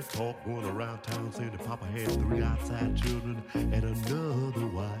 some bad talk going around town saying that Papa had 3 outside children and another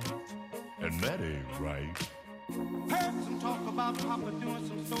wife. And that ain't right. Heard some talk about Papa doing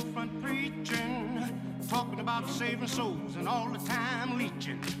some storefront preaching, talking about saving souls and all the time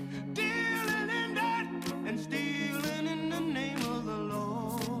leeching, dealing in that and stealing in the name of the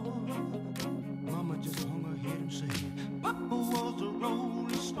Lord. Mama just hung her head and said, Papa was a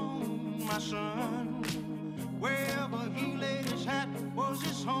rolling stone, my son. Wherever he laid his hat was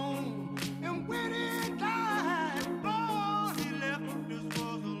his home. And when he died, all he left us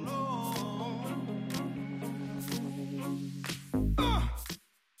was alone.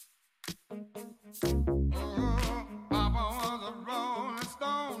 Papa was a rolling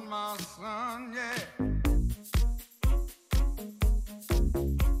stone, my son, yeah.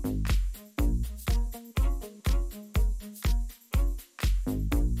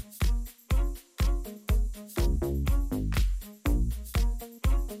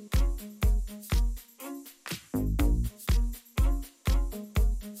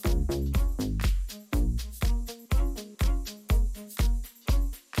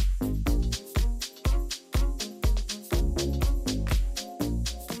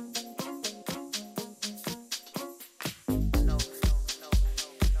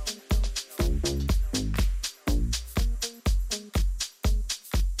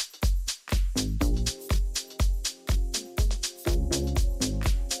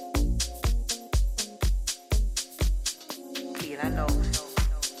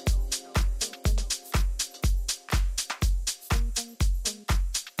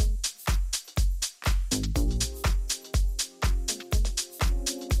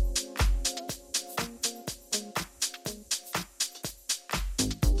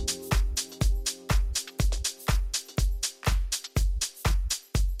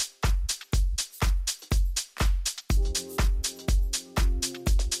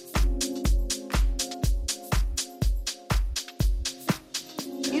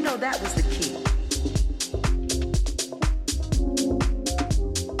 That was the key.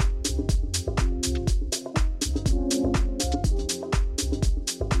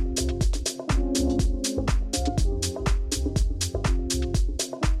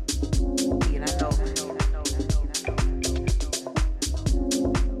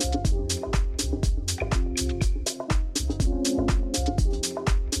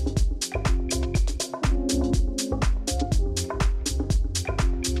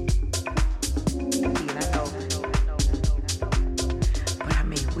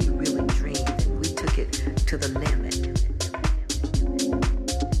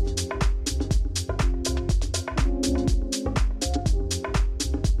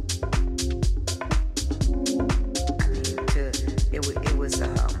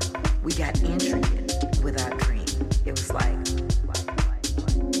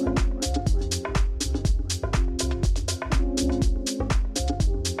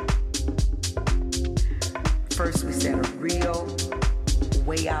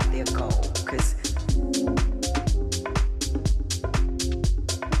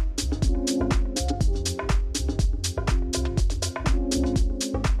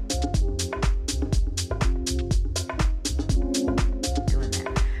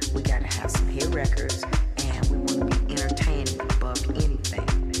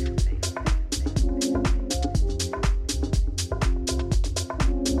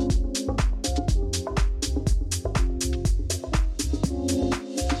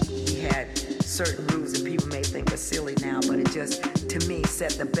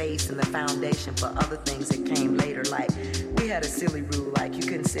 set the base and the foundation for other things that came later. Like, we had a silly rule, like you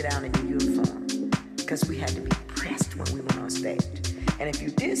couldn't sit down in your uniform because we had to be pressed when we went on stage. And if you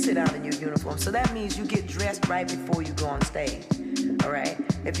did sit down in your uniform, so that means you get dressed right before you go on stage, all right?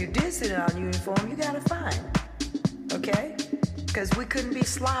 If you did sit down in your uniform, you got a fine, okay? Because we couldn't be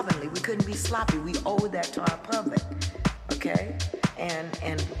slovenly, we couldn't be sloppy. We owed that to our public, okay?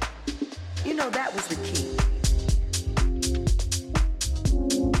 And you know, that was the key.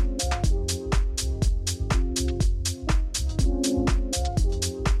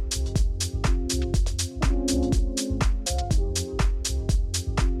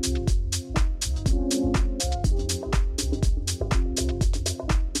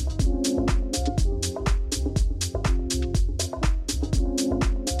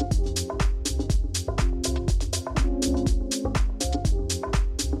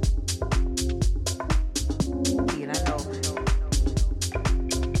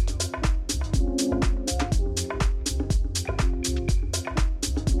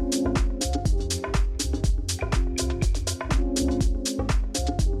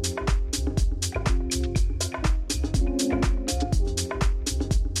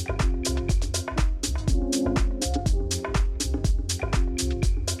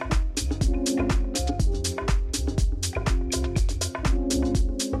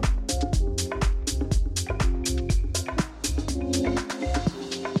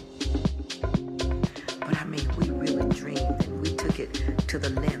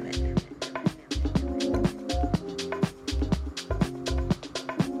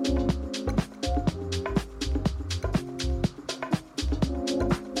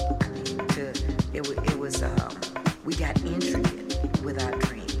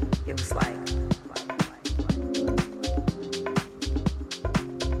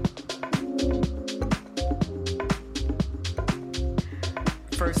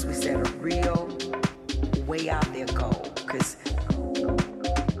 First, we set a real way out there goal, because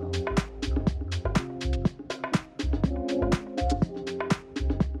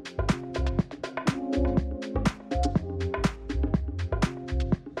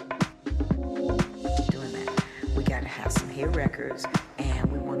doing that, we got to have some hit records,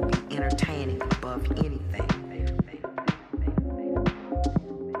 and we want to be entertaining above anything.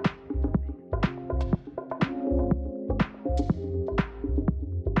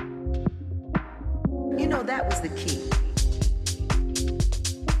 You know, that was the key.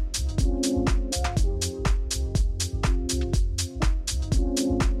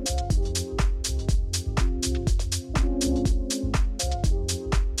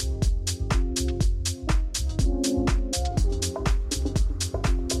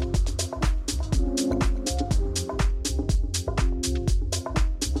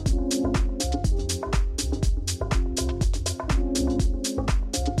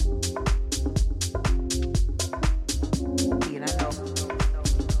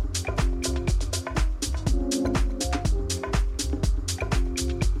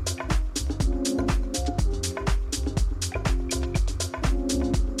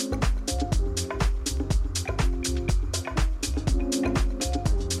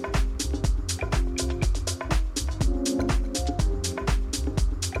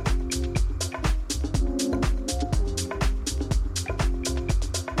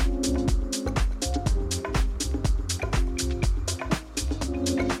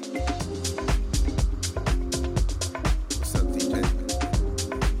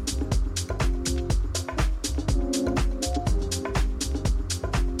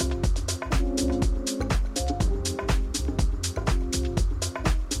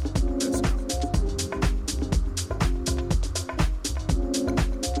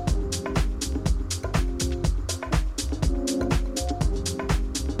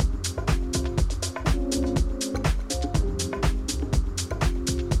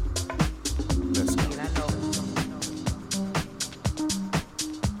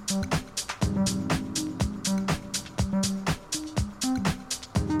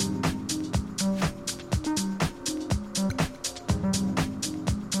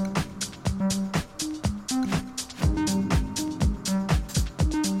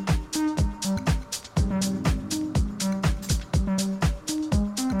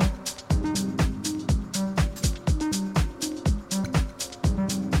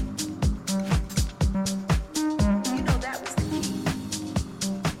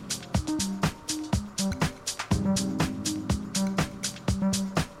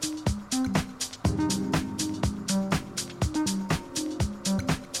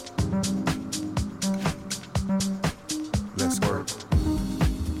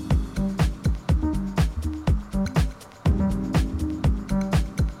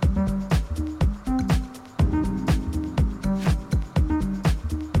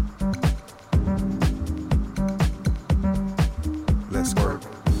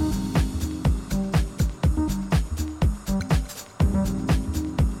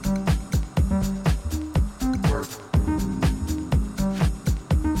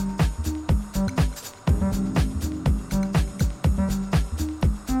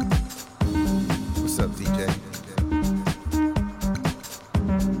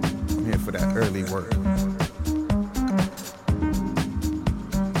 for that early work.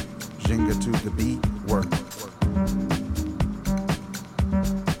 Jingle to the beat, work.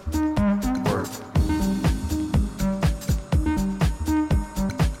 Work.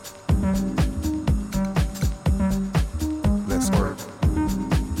 Let's work.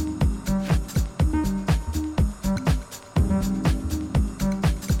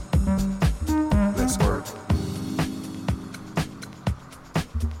 Let's work.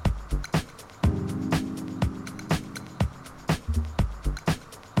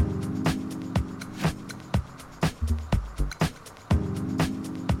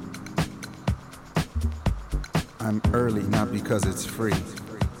 I'm early not because it's free,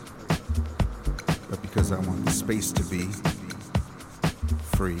 but because I want the space to be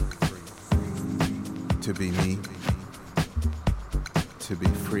free, to be me, to be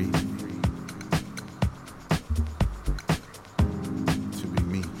free, to be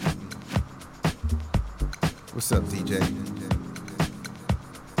me. What's up, DJ?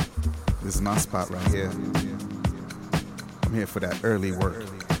 This is my spot right here. I'm here for that early work.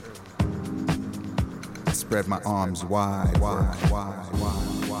 Spread my arms wide.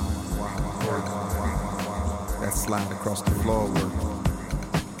 That slide across the floor work.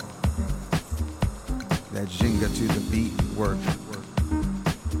 That jingle to the beat work.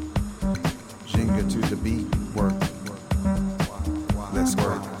 Jingle to the beat work. Let's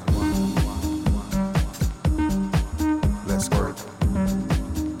work. Let's work.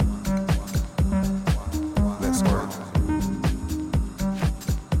 Let's work.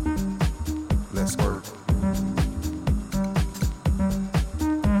 Let's work.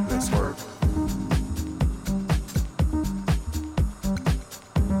 Let's work.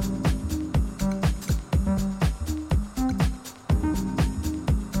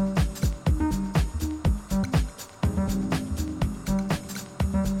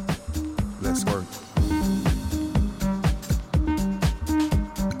 Let's work.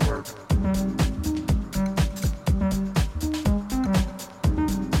 Work.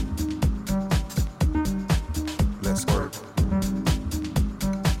 Let's work.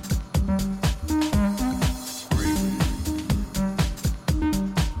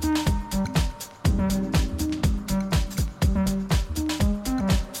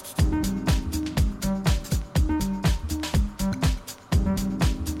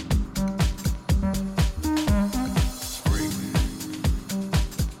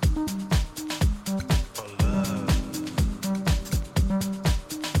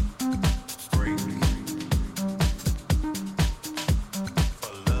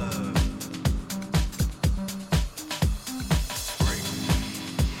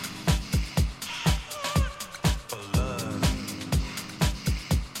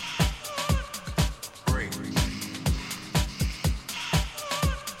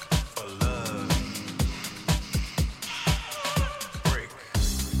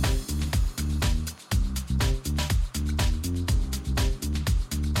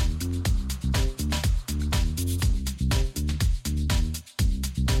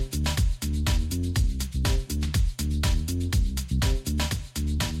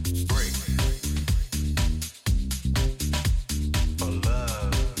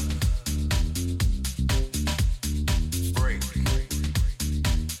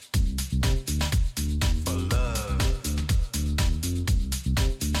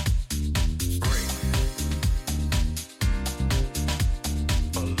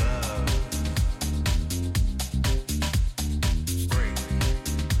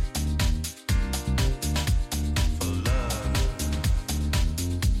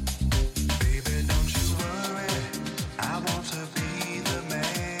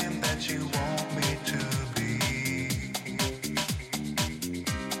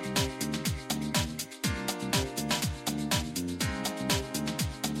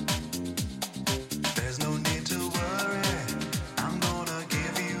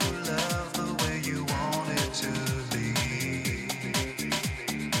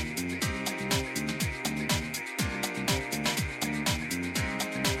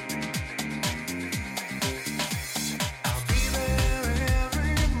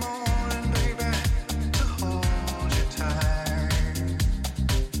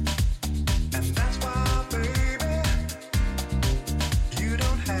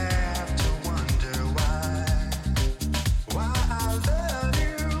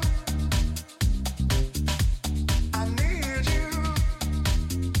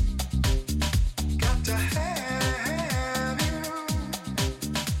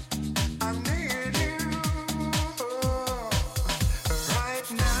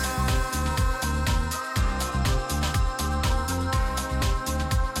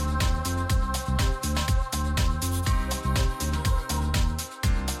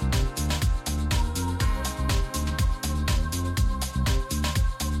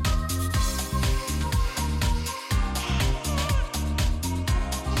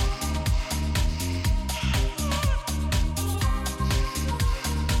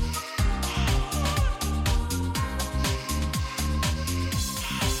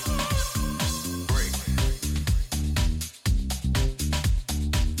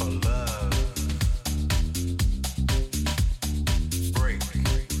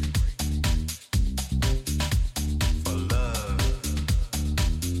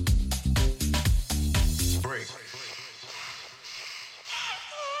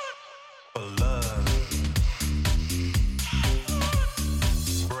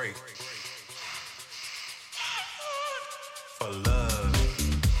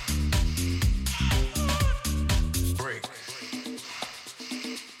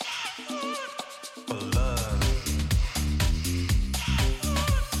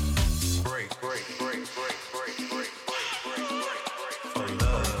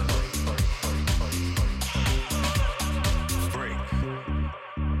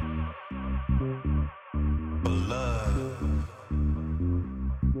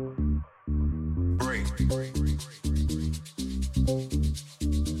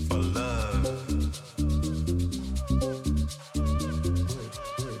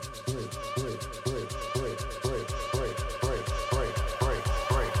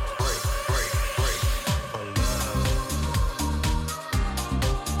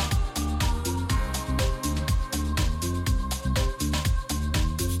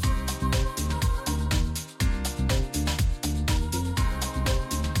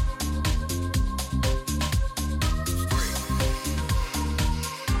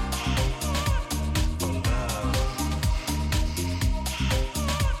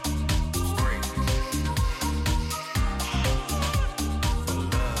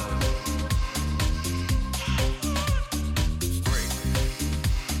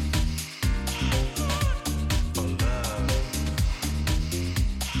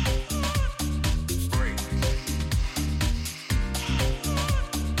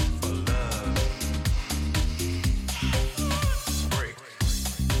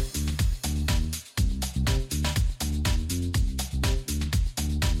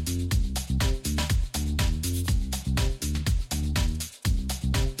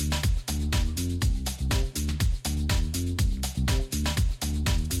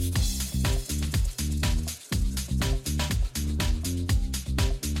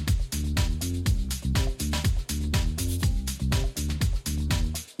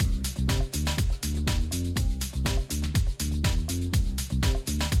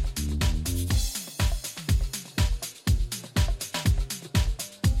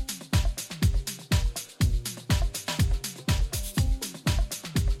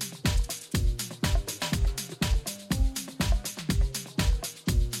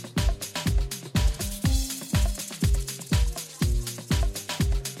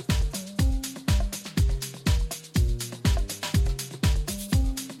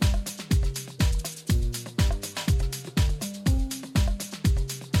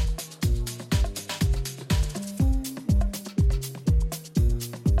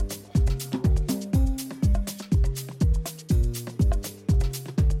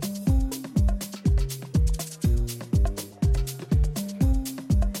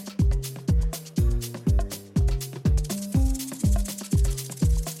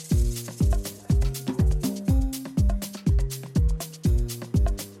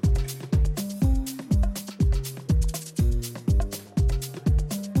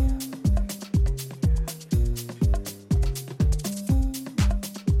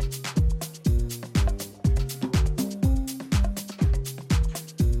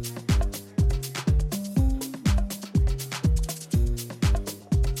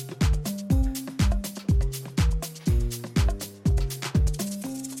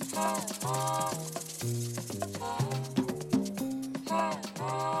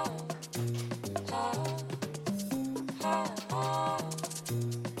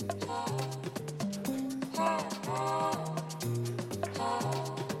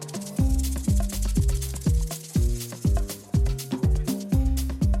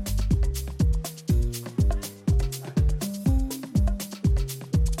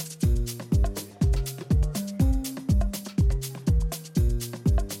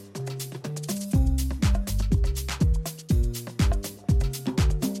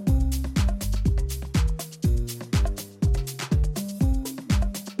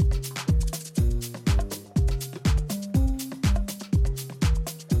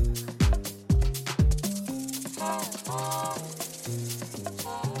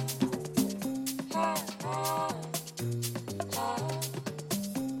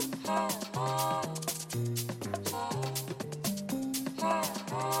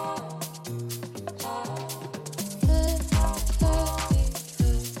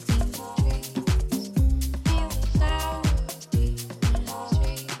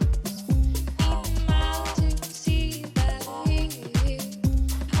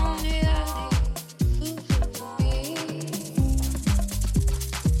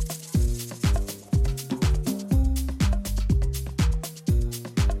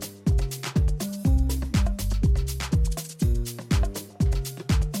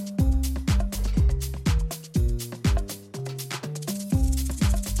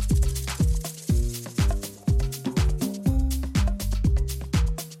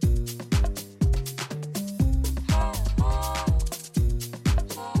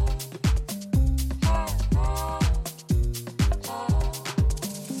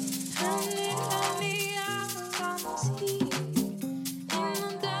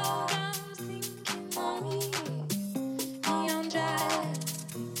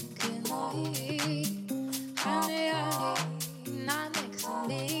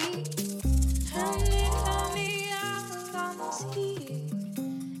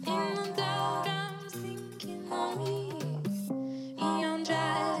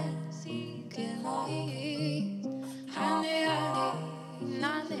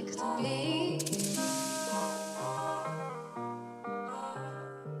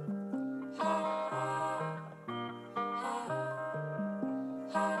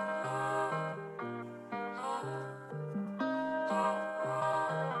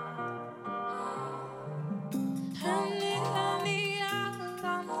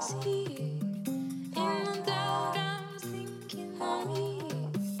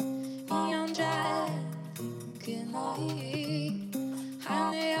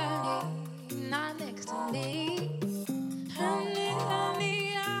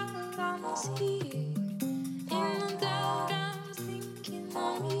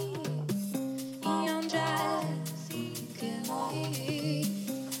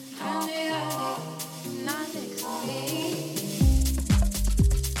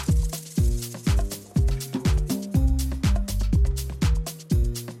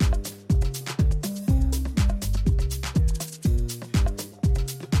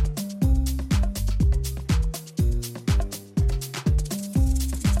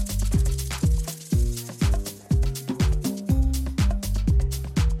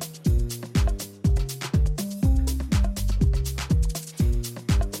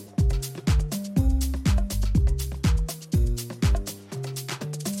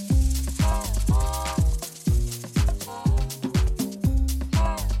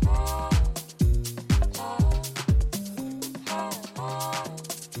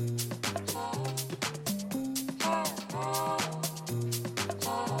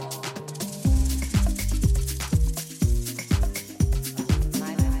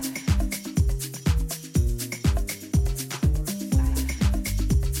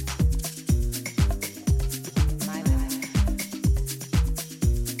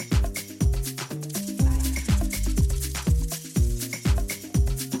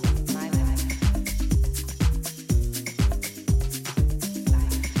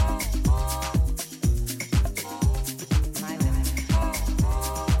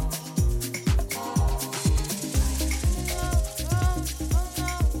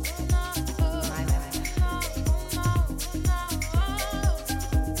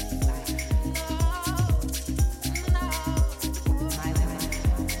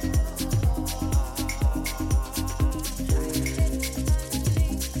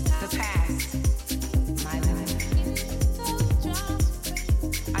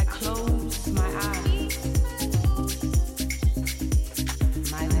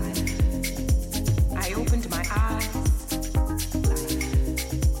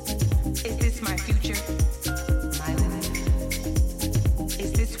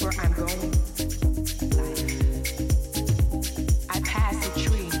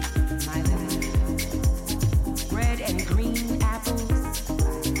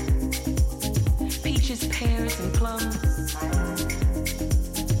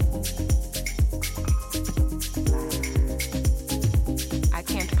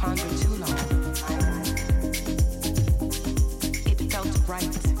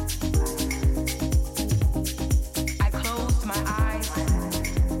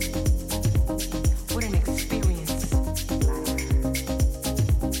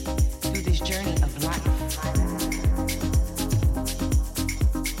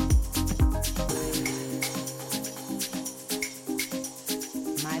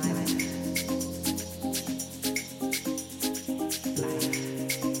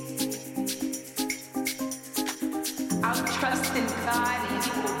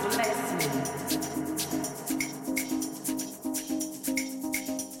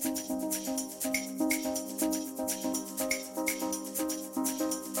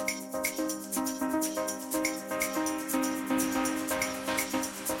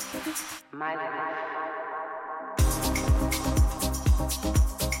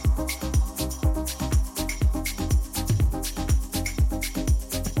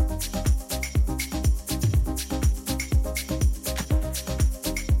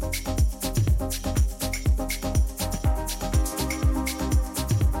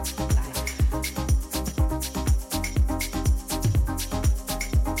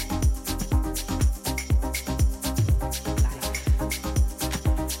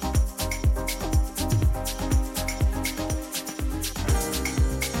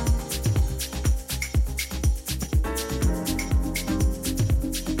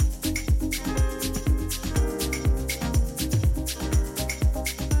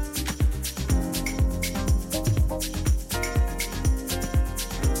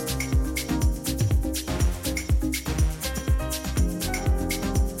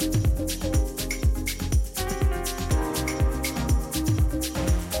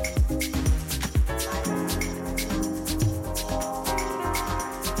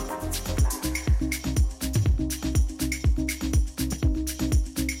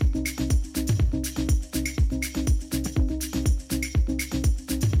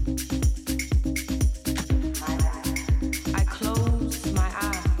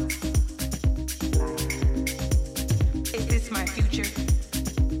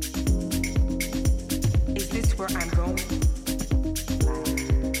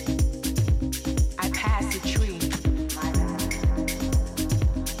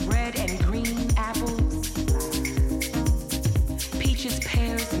 peaches,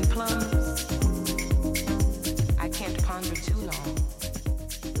 pears, and plums. I can't ponder too long.